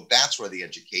 So that's where the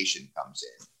education comes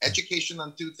in. Education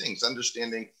on two things: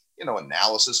 understanding, you know,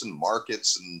 analysis and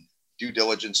markets and due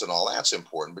diligence and all that's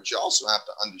important, but you also have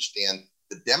to understand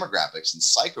the demographics and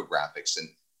psychographics and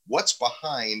what's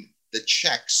behind the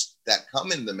checks that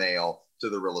come in the mail to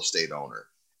the real estate owner.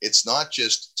 It's not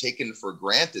just taken for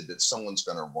granted that someone's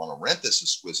going to want to rent this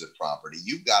exquisite property.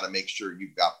 You've got to make sure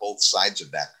you've got both sides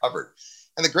of that covered.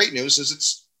 And the great news is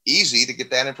it's easy to get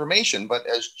that information. But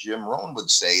as Jim Rohn would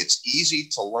say, it's easy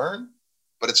to learn,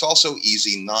 but it's also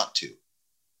easy not to.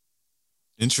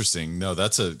 Interesting. No,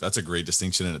 that's a great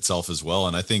distinction in itself as well.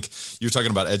 And I think you're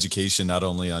talking about education, not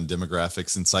only on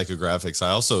demographics and psychographics. I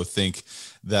also think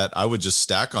that I would just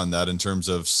stack on that in terms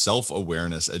of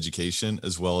self-awareness education,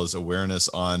 as well as awareness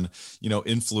on, you know,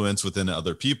 influence within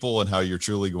other people and how you're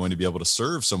truly going to be able to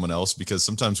serve someone else, because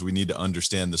sometimes we need to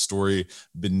understand the story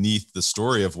beneath the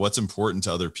story of what's important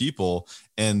to other people.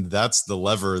 And that's the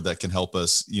lever that can help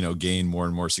us, you know, gain more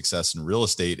and more success in real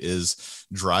estate, is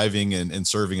driving and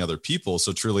serving other people.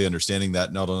 So truly understanding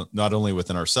that not only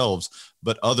within ourselves,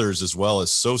 but others as well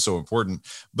is so important.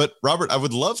 But Robert, I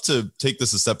would love to take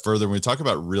this a step further. When we talk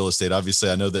about real estate, obviously,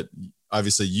 I know that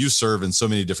obviously you serve in so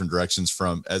many different directions,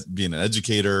 from as being an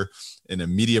educator and a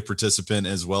media participant,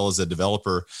 as well as a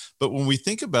developer. But when we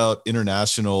think about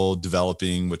international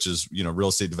developing, which is, you know, real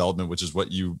estate development, which is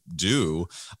what you do,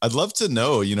 I'd love to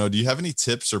know, you know, do you have any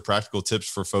tips or practical tips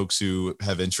for folks who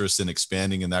have interest in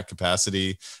expanding in that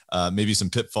capacity? Maybe some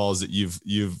pitfalls that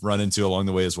you've run into along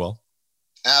the way as well?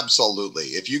 Absolutely.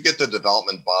 If you get the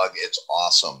development bug, it's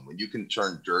awesome when you can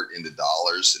turn dirt into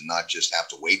dollars and not just have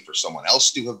to wait for someone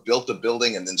else to have built a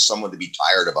building and then someone to be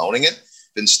tired of owning it.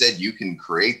 Instead, you can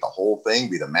create the whole thing,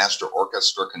 be the master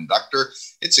orchestra conductor.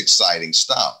 It's exciting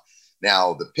stuff.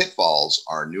 Now, the pitfalls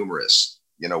are numerous.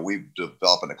 You know, we've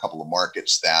developed in a couple of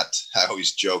markets that I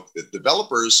always joke that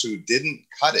developers who didn't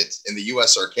cut it in the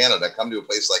US or Canada come to a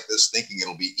place like this thinking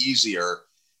it'll be easier.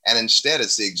 And instead,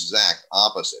 it's the exact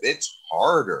opposite. It's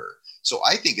harder. So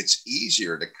I think it's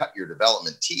easier to cut your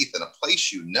development teeth in a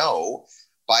place you know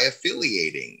by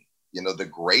affiliating. You know, the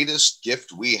greatest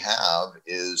gift we have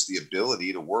is the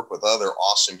ability to work with other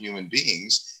awesome human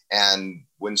beings. And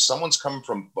when someone's come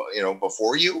from, you know,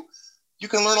 before you, you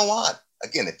can learn a lot.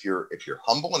 Again, if you're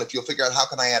humble and if you'll figure out how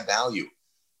can I add value.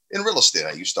 In real estate,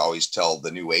 I used to always tell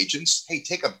the new agents, hey,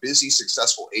 take a busy,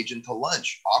 successful agent to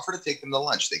lunch. Offer to take them to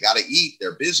lunch. They got to eat.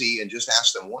 They're busy. And just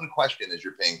ask them one question as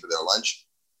you're paying for their lunch.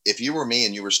 If you were me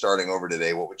and you were starting over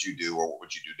today, what would you do, or what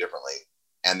would you do differently?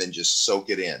 And then just soak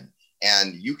it in.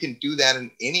 And you can do that in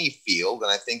any field.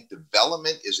 And I think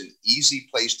development is an easy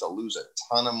place to lose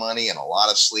a ton of money and a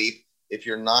lot of sleep if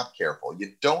you're not careful.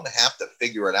 You don't have to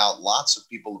figure it out. Lots of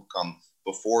people have come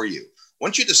before you.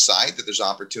 Once you decide that there's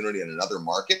opportunity in another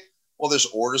market, well, there's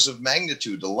orders of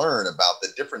magnitude to learn about the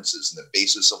differences in the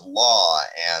basis of law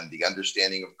and the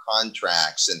understanding of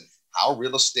contracts and how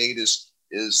real estate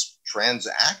is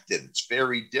transacted. It's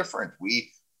very different.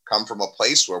 We come from a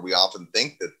place where we often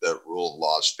think that the rule of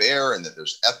law is fair and that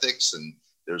there's ethics and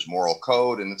there's moral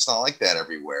code, and it's not like that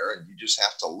everywhere. And you just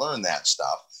have to learn that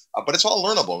stuff. But it's all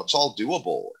learnable. It's all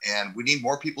doable. And we need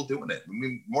more people doing it. We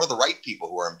need more of the right people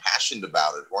who are impassioned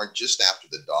about it, who aren't just after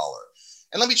the dollar.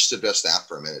 And let me just address that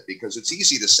for a minute, because it's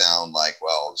easy to sound like,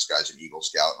 well, this guy's an Eagle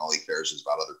Scout and all he cares is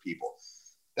about other people.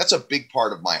 That's a big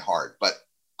part of my heart. But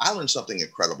I learned something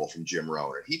incredible from Jim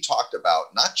Rohn. And he talked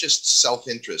about not just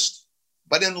self-interest,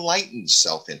 but enlightened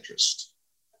self-interest.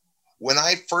 When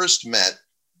I first met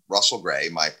Russell Gray,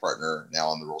 my partner now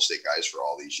on the Real Estate Guys for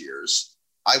all these years,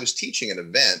 I was teaching an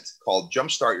event called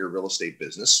Jumpstart Your Real Estate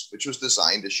Business, which was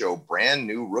designed to show brand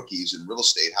new rookies in real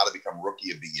estate how to become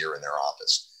Rookie of the Year in their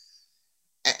office.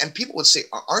 And people would say,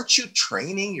 aren't you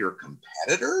training your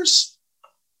competitors?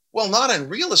 Well, not in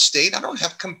real estate. I don't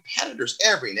have competitors.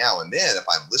 Every now and then, if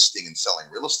I'm listing and selling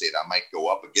real estate, I might go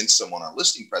up against someone on a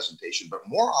listing presentation. But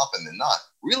more often than not,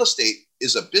 real estate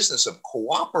is a business of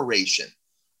cooperation.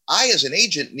 I, as an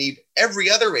agent, need every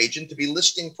other agent to be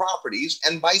listing properties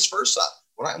and vice versa.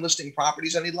 When I'm listing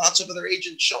properties, I need lots of other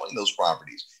agents showing those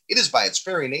properties. It is by its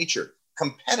very nature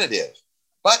competitive,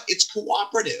 but it's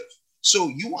cooperative. So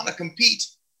you want to compete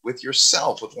with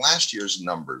yourself, with last year's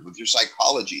numbers, with your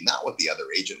psychology, not with the other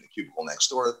agent in the cubicle next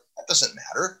door. That doesn't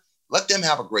matter. Let them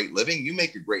have a great living. You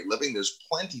make a great living. There's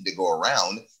plenty to go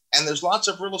around, and there's lots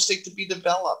of real estate to be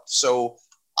developed. So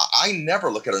I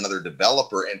never look at another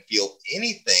developer and feel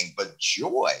anything but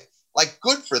joy. Like,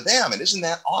 good for them. And isn't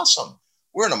that awesome?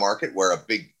 We're in a market where a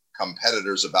big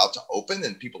competitor is about to open,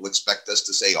 and people expect us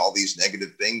to say all these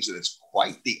negative things, and it's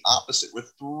quite the opposite. We're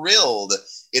thrilled.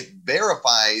 It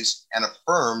verifies and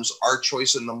affirms our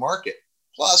choice in the market.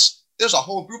 Plus, there's a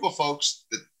whole group of folks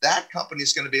that company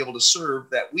is going to be able to serve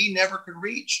that we never could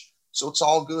reach. So it's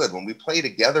all good. When we play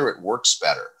together, it works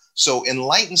better. So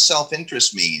enlightened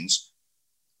self-interest means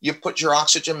you put your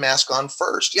oxygen mask on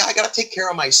first. Yeah, I got to take care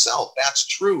of myself. That's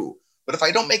true. But if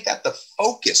I don't make that the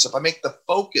focus, if I make the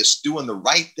focus doing the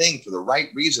right thing for the right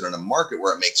reason in a market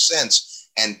where it makes sense,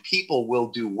 and people will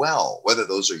do well, whether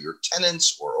those are your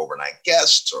tenants or overnight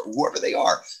guests or whoever they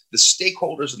are, the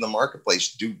stakeholders in the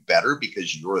marketplace do better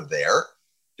because you're there,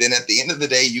 then at the end of the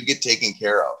day, you get taken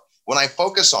care of. When I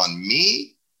focus on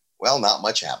me, well, not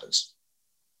much happens.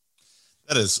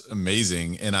 That is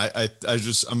amazing. And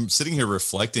I'm sitting here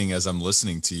reflecting as I'm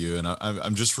listening to you, and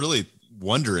I'm just really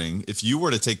wondering if you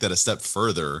were to take that a step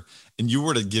further and you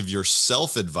were to give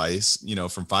yourself advice,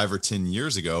 from 5 or 10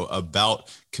 years ago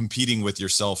about competing with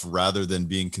yourself rather than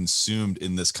being consumed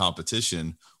in this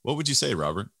competition, what would you say,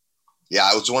 Robert?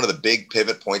 Yeah, it was one of the big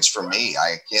pivot points for me.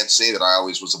 I can't say that I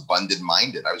always was abundant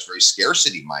minded. I was very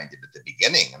scarcity minded at the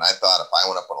beginning. And I thought if I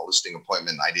went up on a listing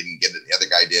appointment and I didn't get it, the other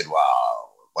guy did, wow,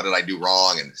 what did I do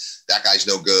wrong? And that guy's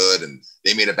no good. And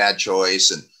they made a bad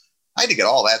choice. And I had to get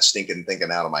all that stinking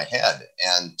thinking out of my head.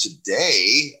 And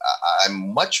today,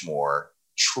 I'm much more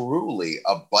truly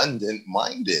abundant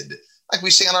minded. Like we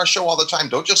say on our show all the time,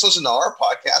 don't just listen to our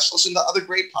podcast, listen to other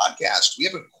great podcasts. We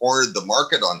haven't cornered the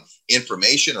market on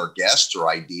information or guests or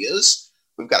ideas.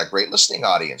 We've got a great listening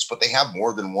audience, but they have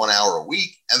more than 1 hour a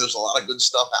week. And there's a lot of good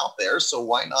stuff out there. So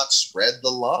why not spread the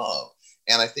love?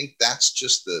 And I think that's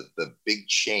just the big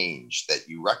change that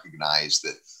you recognize.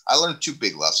 That I learned 2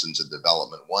 big lessons in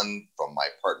development. One from my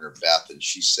partner, Beth, and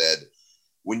she said,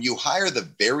 when you hire the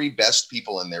very best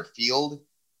people in their field,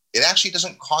 it actually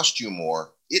doesn't cost you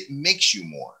more. It makes you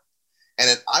more.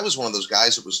 And I was one of those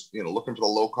guys that was, looking for the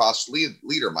low-cost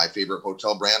leader. My favorite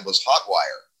hotel brand was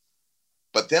Hotwire.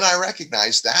 But then I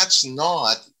recognized that's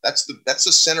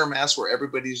the center mass where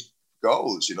everybody's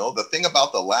goes. The thing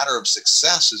about the ladder of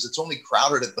success is it's only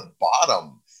crowded at the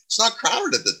bottom. It's not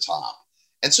crowded at the top.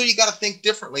 And so you got to think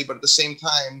differently, but at the same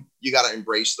time, you got to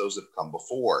embrace those that have come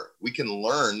before. We can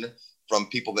learn from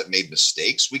people that made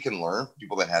mistakes. We can learn from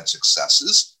people that had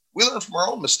successes. We learn from our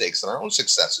own mistakes and our own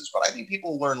successes, but I think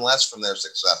people learn less from their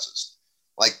successes.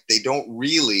 Like, they don't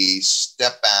really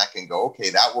step back and go, okay,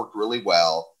 that worked really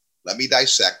well. Let me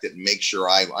dissect it and make sure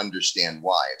I understand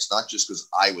why. It's not just because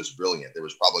I was brilliant. There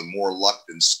was probably more luck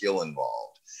than skill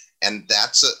involved. And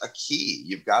that's a key.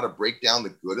 You've got to break down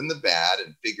the good and the bad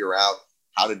and figure out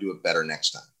how to do it better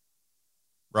next time.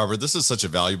 Robert, this is such a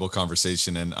valuable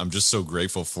conversation, and I'm just so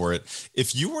grateful for it.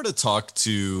 If you were to talk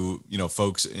to,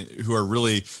 folks who are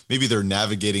really, maybe they're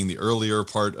navigating the earlier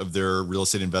part of their real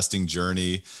estate investing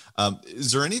journey,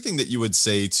 is there anything that you would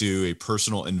say to a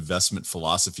personal investment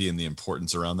philosophy and the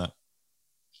importance around that?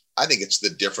 I think it's the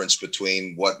difference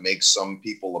between what makes some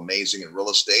people amazing in real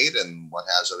estate and what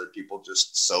has other people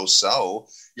just so.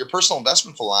 Your personal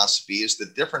investment philosophy is the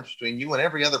difference between you and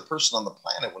every other person on the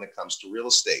planet when it comes to real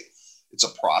estate. It's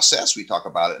a process. We talk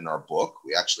about it in our book.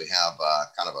 We actually have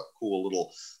kind of a cool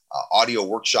little audio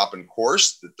workshop and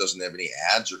course that doesn't have any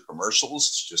ads or commercials.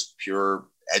 It's just pure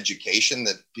education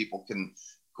that people can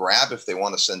grab if they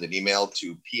want to send an email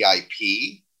to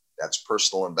PIP. That's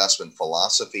Personal Investment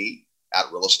Philosophy at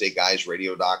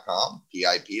realestateguysradio.com,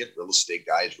 PIP at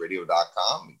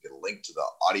realestateguysradio.com. You get a link to the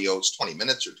audio. It's 20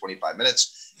 minutes or 25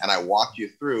 minutes. And I walk you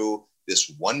through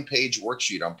this one-page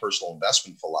worksheet on personal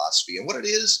investment philosophy. And what it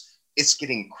is, it's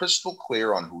getting crystal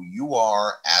clear on who you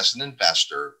are as an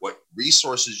investor, what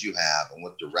resources you have, and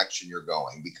what direction you're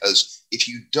going. Because if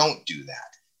you don't do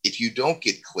that, if you don't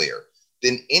get clear,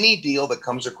 then any deal that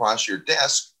comes across your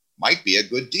desk might be a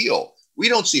good deal. We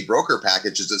don't see broker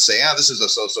packages that say, this is a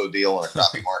so-so deal in a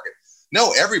crappy market.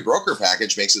 No, every broker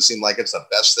package makes it seem like it's the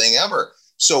best thing ever.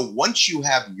 So once you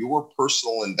have your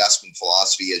personal investment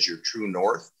philosophy as your true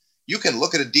north, you can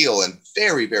look at a deal and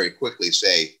very, very quickly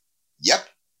say, yep,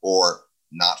 or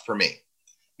not for me.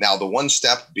 Now, the one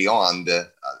step beyond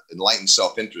the enlightened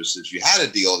self-interest is, if you had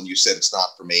a deal and you said it's not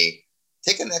for me,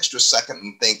 take an extra second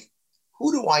and think,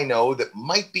 who do I know that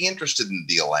might be interested in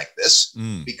a deal like this?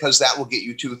 Because that will get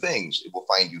you two things. It will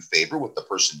find you favor with the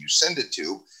person you send it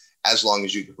to. As long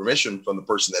as you get permission from the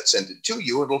person that sent it to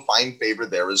you, it'll find favor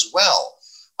there as well.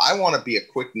 I want to be a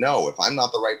quick no. If I'm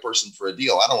not the right person for a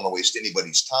deal, I don't want to waste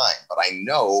anybody's time. But I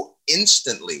know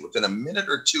instantly, within a minute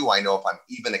or two, I know if I'm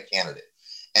even a candidate.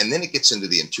 And then it gets into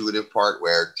the intuitive part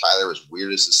where, Tyler, as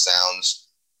weird as this sounds,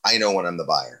 I know when I'm the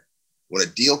buyer. When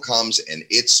a deal comes and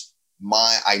it's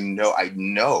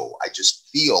I just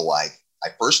feel like I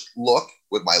first look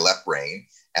with my left brain,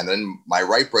 and then my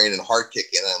right brain and heart kick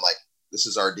in, and I'm like, this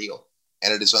is our deal.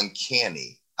 And it is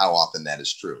uncanny how often that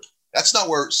is true. That's not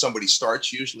where somebody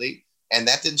starts usually. And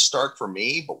that didn't start for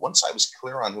me. But once I was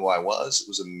clear on who I was, it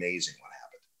was amazing what happened.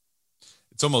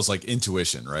 It's almost like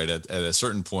intuition, right? At a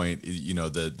certain point,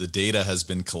 the data has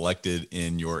been collected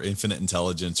in your infinite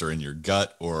intelligence or in your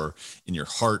gut or in your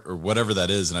heart or whatever that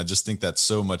is. And I just think that's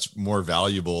so much more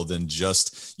valuable than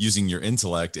just using your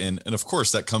intellect. And of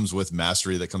course, that comes with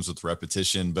mastery, that comes with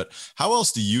repetition. But how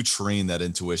else do you train that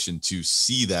intuition to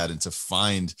see that and to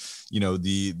find,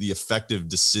 the effective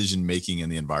decision making in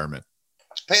the environment?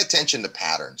 Pay attention to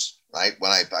patterns. Right?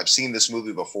 When I've seen this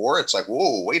movie before, it's like,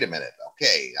 whoa, wait a minute.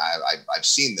 Okay, I've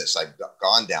seen this. I've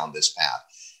gone down this path.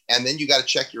 And then you got to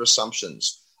check your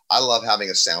assumptions. I love having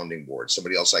a sounding board,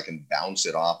 somebody else I can bounce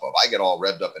it off of. I get all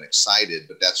revved up and excited,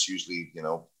 but that's usually,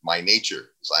 my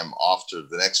nature, because I'm off to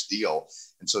the next deal.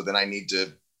 And so then I need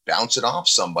to bounce it off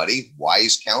somebody,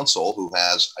 wise counsel, who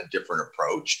has a different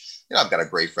approach. I've got a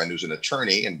great friend who's an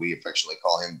attorney, and we affectionately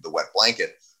call him the wet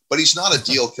blanket. But he's not a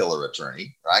deal killer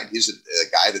attorney, right? He's a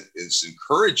guy that is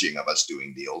encouraging of us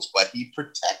doing deals, but he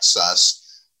protects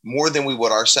us more than we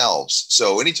would ourselves.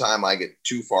 So anytime I get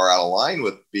too far out of line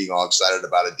with being all excited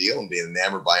about a deal and being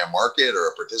enamored by a market or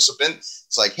a participant,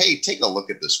 it's like, hey, take a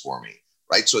look at this for me,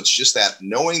 right? So it's just that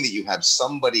knowing that you have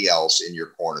somebody else in your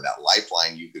corner, that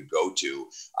lifeline you could go to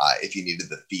if you needed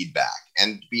the feedback,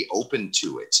 and be open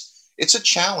to it. It's a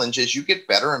challenge as you get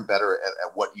better and better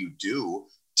at what you do,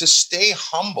 to stay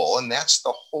humble. And that's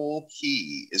the whole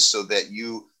key, is so that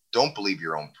you don't believe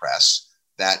your own press,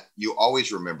 that you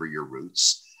always remember your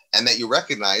roots, and that you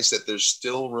recognize that there's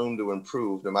still room to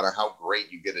improve no matter how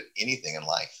great you get at anything in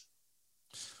life.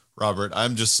 Robert,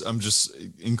 I'm just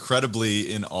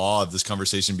incredibly in awe of this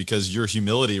conversation, because your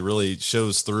humility really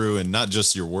shows through, and not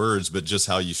just your words, but just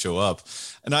how you show up.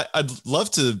 And I'd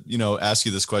love to, ask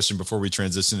you this question before we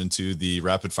transition into the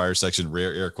rapid fire section,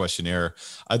 rare air questionnaire.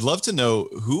 I'd love to know,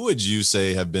 who would you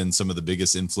say have been some of the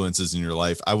biggest influences in your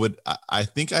life? I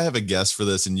think I have a guess for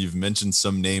this, and you've mentioned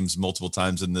some names multiple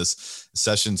times in this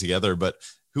session together, but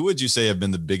who would you say have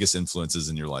been the biggest influences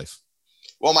in your life?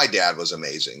 Well, my dad was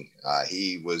amazing.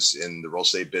 He was in the real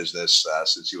estate business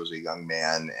since he was a young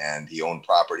man, and he owned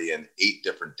property in 8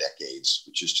 different decades,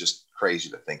 which is just crazy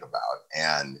to think about.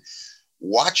 And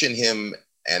watching him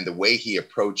And the way he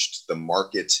approached the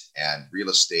market and real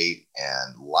estate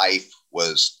and life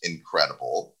was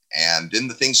incredible. And then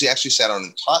the things he actually sat on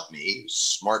and taught me,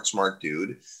 smart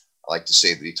dude. I like to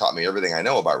say that he taught me everything I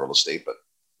know about real estate, but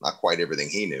not quite everything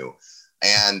he knew.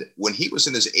 And when he was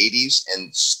in his 80s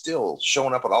and still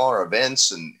showing up at all our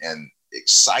events and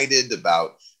excited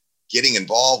about getting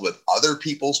involved with other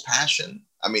people's passion.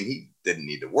 I mean, he didn't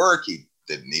need to work. He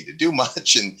didn't need to do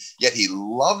much. And yet he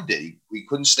loved it. He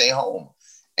couldn't stay home.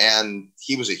 And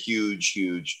he was a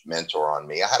huge mentor on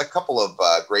me. I had a couple of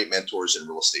great mentors in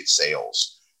real estate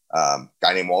sales.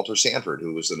 Guy named Walter Sanford,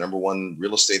 who was the #1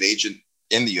 real estate agent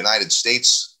in the United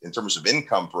States in terms of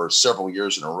income for several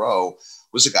years in a row,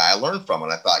 was a guy I learned from.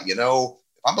 And I thought, if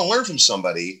I'm going to learn from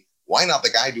somebody, why not the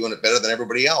guy doing it better than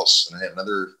everybody else? And I had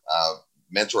another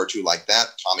mentor or two like that,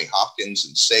 Tommy Hopkins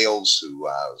in sales, who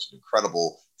was an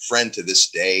incredible friend to this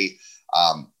day.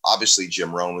 Obviously,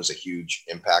 Jim Rohn was a huge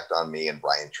impact on me, and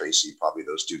Brian Tracy, probably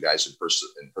those two guys in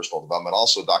personal development.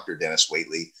 Also, Dr. Dennis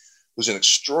Waitley, who's an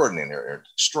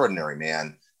extraordinary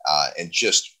man, and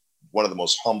just one of the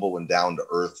most humble and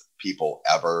down-to-earth people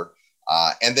ever.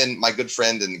 And then my good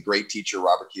friend and great teacher,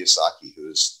 Robert Kiyosaki, who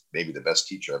is maybe the best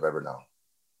teacher I've ever known.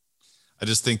 I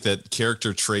just think that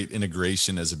character trait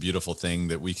integration is a beautiful thing,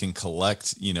 that we can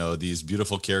collect, these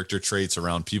beautiful character traits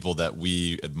around people that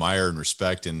we admire and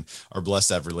respect and are blessed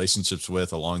to have relationships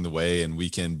with along the way. And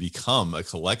we can become a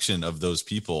collection of those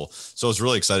people. So I was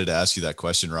really excited to ask you that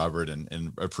question, Robert,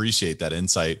 and appreciate that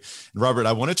insight. And Robert,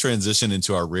 I want to transition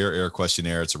into our Rare Air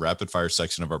questionnaire. It's a rapid fire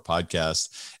section of our podcast.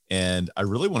 And I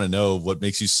really want to know what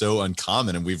makes you so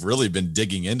uncommon. And we've really been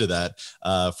digging into that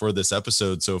for this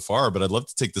episode so far, but I'd love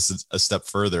to take this a step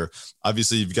further.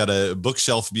 Obviously, you've got a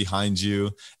bookshelf behind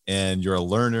you, and you're a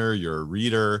learner, you're a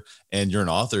reader, and you're an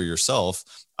author yourself.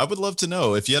 I would love to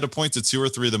know, if you had to point to 2 or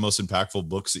 3 of the most impactful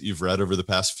books that you've read over the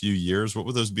past few years, what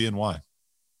would those be and why?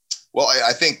 Well,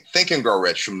 I think Think and Grow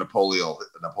Rich from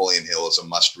Napoleon Hill is a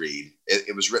must read.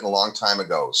 It was written a long time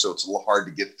ago, so it's a little hard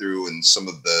to get through, and some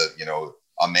of the,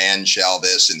 a man shall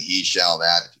this and he shall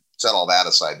that. If you set all that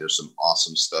aside, there's some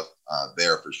awesome stuff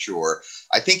there for sure.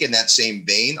 I think in that same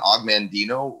vein, Og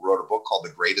Mandino wrote a book called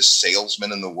The Greatest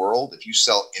Salesman in the World. If you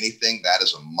sell anything, that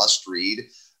is a must read.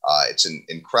 It's an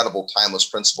incredible timeless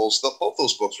principles. Both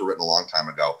those books were written a long time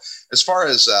ago. As far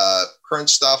as current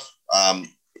stuff,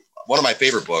 one of my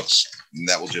favorite books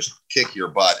that will just kick your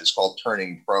butt is called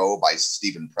Turning Pro by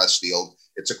Stephen Pressfield.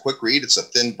 It's a quick read. It's a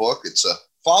thin book. It's a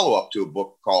follow-up to a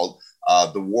book called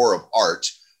The War of Art.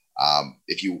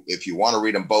 If you want to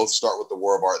read them both, start with The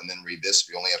War of Art and then read this. If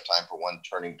you only have time for one,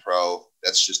 Turning Pro,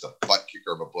 that's just a butt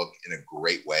kicker of a book in a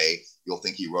great way. You'll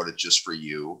think he wrote it just for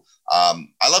you.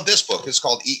 I love this book. It's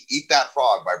called Eat That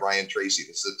Frog by Brian Tracy.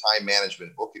 This is a time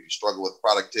management book. If you struggle with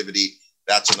productivity,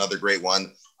 that's another great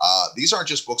one. These aren't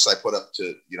just books I put up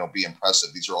to, be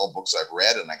impressive. These are all books I've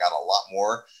read, and I got a lot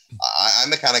more. I'm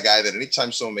the kind of guy that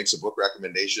anytime someone makes a book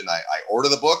recommendation, I order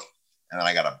the book, and then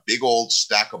I got a big old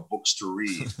stack of books to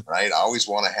read, right? I always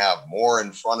want to have more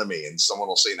in front of me, and someone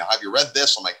will say, now, have you read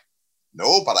this? I'm like,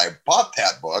 no, but I bought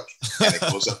that book, and it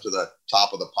goes up to the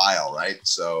top of the pile, right?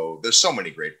 So there's so many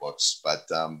great books, but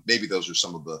maybe those are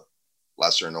some of the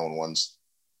lesser known ones.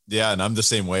 Yeah. And I'm the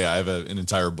same way. I have an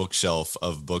entire bookshelf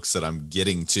of books that I'm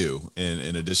getting to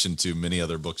in addition to many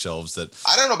other bookshelves that.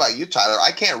 I don't know about you, Tyler.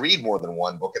 I can't read more than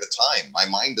one book at a time. My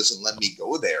mind doesn't let me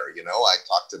go there. I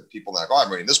talk to people that are like,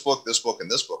 I'm reading this book,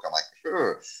 and this book. I'm like,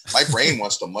 sure. My brain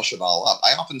wants to mush it all up.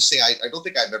 I often say, I don't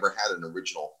think I've ever had an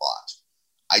original thought.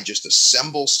 I just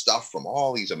assemble stuff from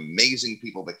all these amazing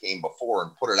people that came before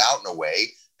and put it out in a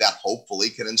way that hopefully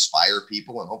can inspire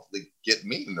people and hopefully get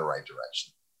me in the right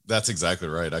direction. That's exactly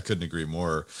right. I couldn't agree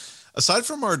more. Aside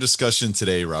from our discussion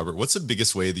today, Robert, what's the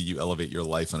biggest way that you elevate your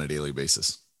life on a daily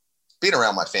basis? Being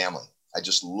around my family. I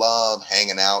just love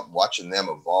hanging out, watching them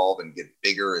evolve and get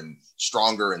bigger and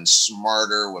stronger and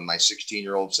smarter. When my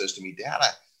 16-year-old says to me, Dad,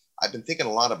 I've been thinking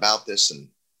a lot about this and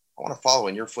I want to follow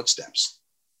in your footsteps.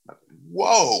 I'm like,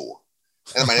 whoa.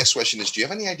 And my next question is, do you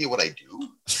have any idea what I do?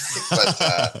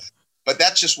 But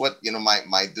that's just what,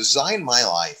 my design my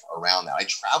life around that. I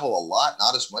travel a lot,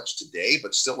 not as much today,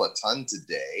 but still a ton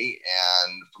today.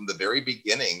 And from the very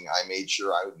beginning, I made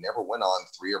sure I never went on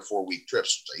 3 or 4 week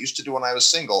trips, which I used to do when I was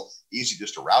single. Easy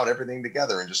just to route everything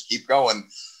together and just keep going.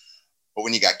 But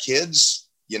when you got kids,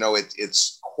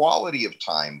 it's quality of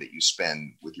time that you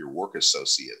spend with your work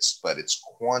associates, but it's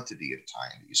quantity of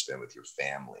time that you spend with your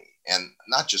family. And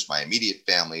not just my immediate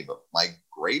family, but my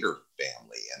greater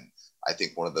family. And I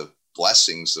think one of the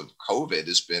blessings of COVID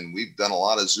has been we've done a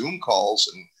lot of Zoom calls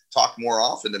and talked more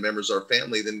often to members of our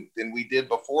family than we did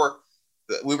before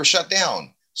we were shut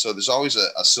down. So there's always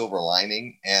a silver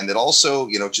lining. And it also,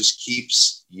 just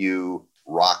keeps you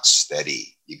rock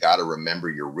steady. You got to remember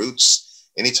your roots.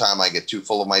 Anytime I get too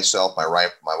full of myself, my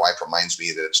wife reminds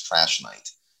me that it's trash night.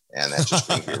 And that just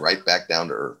brings me right back down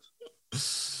to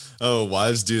earth. Oh,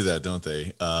 wives do that, don't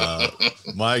they?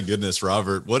 My goodness,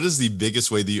 Robert, what is the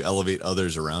biggest way that you elevate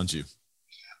others around you?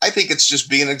 I think it's just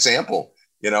being an example.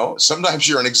 Sometimes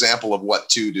you're an example of what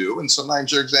to do, and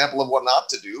sometimes you're an example of what not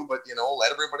to do, but,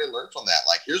 let everybody learn from that.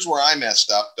 Like, here's where I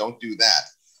messed up. Don't do that.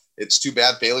 It's too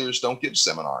bad failures don't give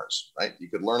seminars, right? You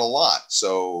could learn a lot.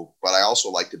 So, but I also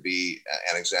like to be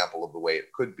an example of the way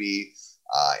it could be,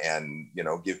 and,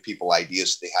 give people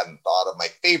ideas they hadn't thought of. My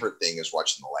favorite thing is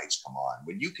watching the lights come on.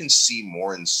 When you can see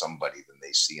more in somebody than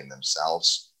they see in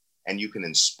themselves, and you can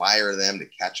inspire them to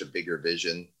catch a bigger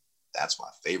vision, that's my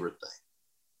favorite thing.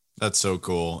 That's so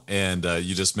cool. And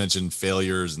you just mentioned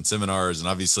failures and seminars, and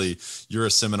obviously you're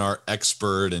a seminar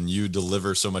expert and you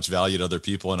deliver so much value to other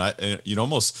people. And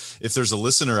almost, if there's a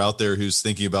listener out there who's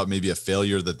thinking about maybe a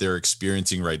failure that they're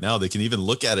experiencing right now, they can even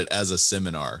look at it as a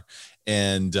seminar.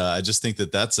 And I just think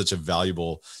that that's such a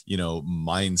valuable,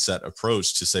 mindset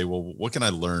approach to say, well, what can I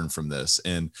learn from this?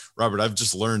 And Robert, I've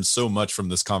just learned so much from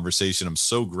this conversation. I'm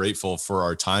so grateful for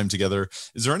our time together.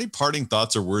 Is there any parting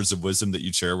thoughts or words of wisdom that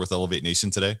you share with Elevate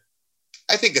Nation today?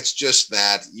 I think it's just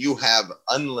that you have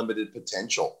unlimited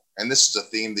potential. And this is a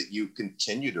theme that you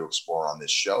continue to explore on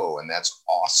this show. And that's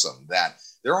awesome, that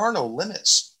there are no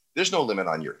limits. There's no limit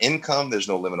on your income. There's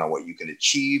no limit on what you can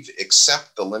achieve,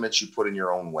 except the limits you put in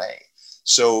your own way.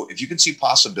 So if you can see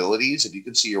possibilities, if you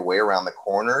can see your way around the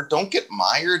corner, don't get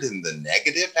mired in the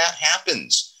negative. That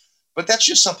happens. But that's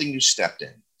just something you stepped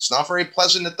in. It's not very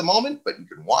pleasant at the moment, but you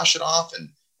can wash it off and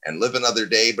live another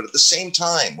day. But at the same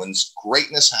time, when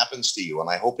greatness happens to you, and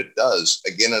I hope it does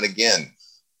again and again,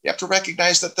 you have to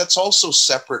recognize that that's also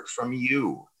separate from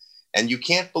you. And you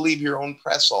can't believe your own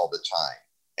press all the time.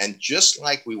 And just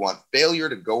like we want failure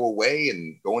to go away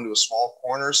and go into a small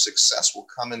corner, success will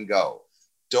come and go.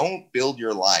 Don't build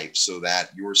your life so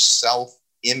that your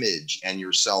self-image and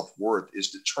your self-worth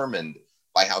is determined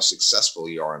by how successful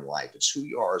you are in life. It's who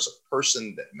you are as a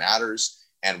person that matters,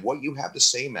 and what you have to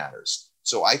say matters.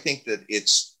 So I think that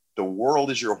the world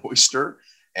is your oyster,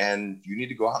 and you need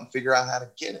to go out and figure out how to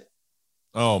get it.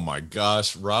 Oh my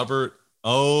gosh, Robert.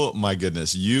 Oh my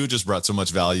goodness. You just brought so much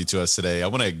value to us today. I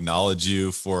want to acknowledge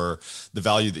you for the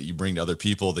value that you bring to other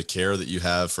people, the care that you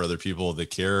have for other people, the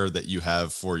care that you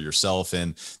have for yourself,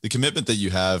 and the commitment that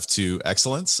you have to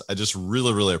excellence. I just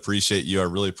really, really appreciate you. I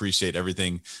really appreciate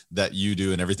everything that you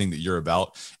do and everything that you're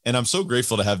about. And I'm so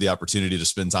grateful to have the opportunity to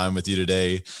spend time with you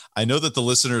today. I know that the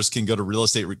listeners can go to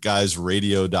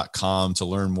realestateguysradio.com to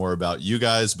learn more about you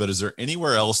guys, but is there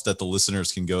anywhere else that the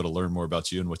listeners can go to learn more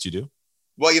about you and what you do?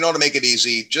 Well, to make it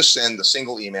easy, just send a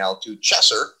single email to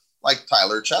Chesser, like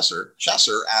Tyler Chesser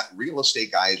at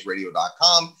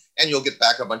realestateguysradio.com, and you'll get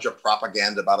back a bunch of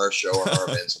propaganda about our show and our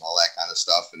events and all that kind of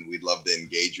stuff. And we'd love to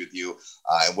engage with you.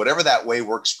 Whatever that way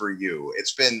works for you.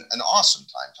 It's been an awesome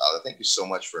time, Tyler. Thank you so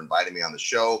much for inviting me on the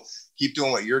show. Keep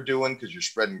doing what you're doing, because you're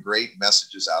spreading great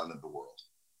messages out into the world.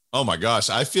 Oh my gosh,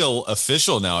 I feel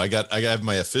official now. I have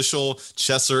my official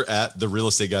Chesser at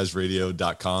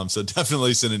therealestateguysradio.com. So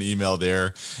definitely send an email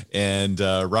there. And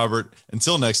Robert,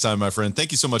 until next time, my friend,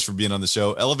 thank you so much for being on the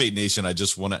show. Elevate Nation, I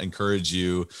just want to encourage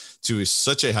you to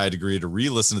such a high degree to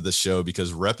re-listen to the show,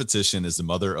 because repetition is the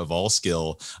mother of all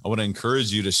skill. I want to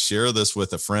encourage you to share this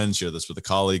with a friend, share this with a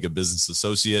colleague, a business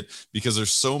associate, because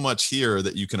there's so much here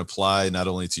that you can apply not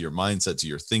only to your mindset, to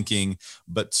your thinking,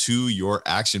 but to your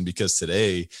action, because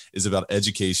today is about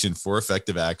education for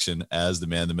effective action, as the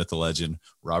man, the myth, the legend,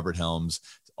 Robert Helms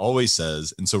always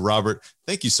says. And so, Robert,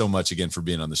 thank you so much again for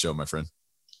being on the show, my friend.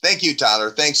 Thank you,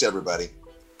 Tyler. Thanks, everybody.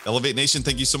 Elevate Nation,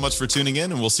 thank you so much for tuning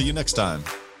in, and we'll see you next time.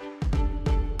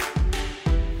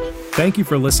 Thank you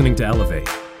for listening to Elevate.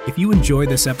 If you enjoy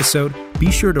this episode, be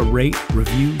sure to rate,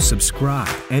 review, subscribe,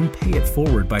 and pay it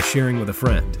forward by sharing with a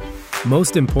friend.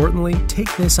 Most importantly,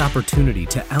 take this opportunity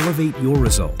to elevate your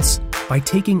results by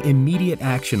taking immediate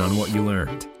action on what you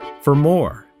learned. For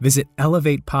more, visit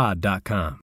elevatepod.com.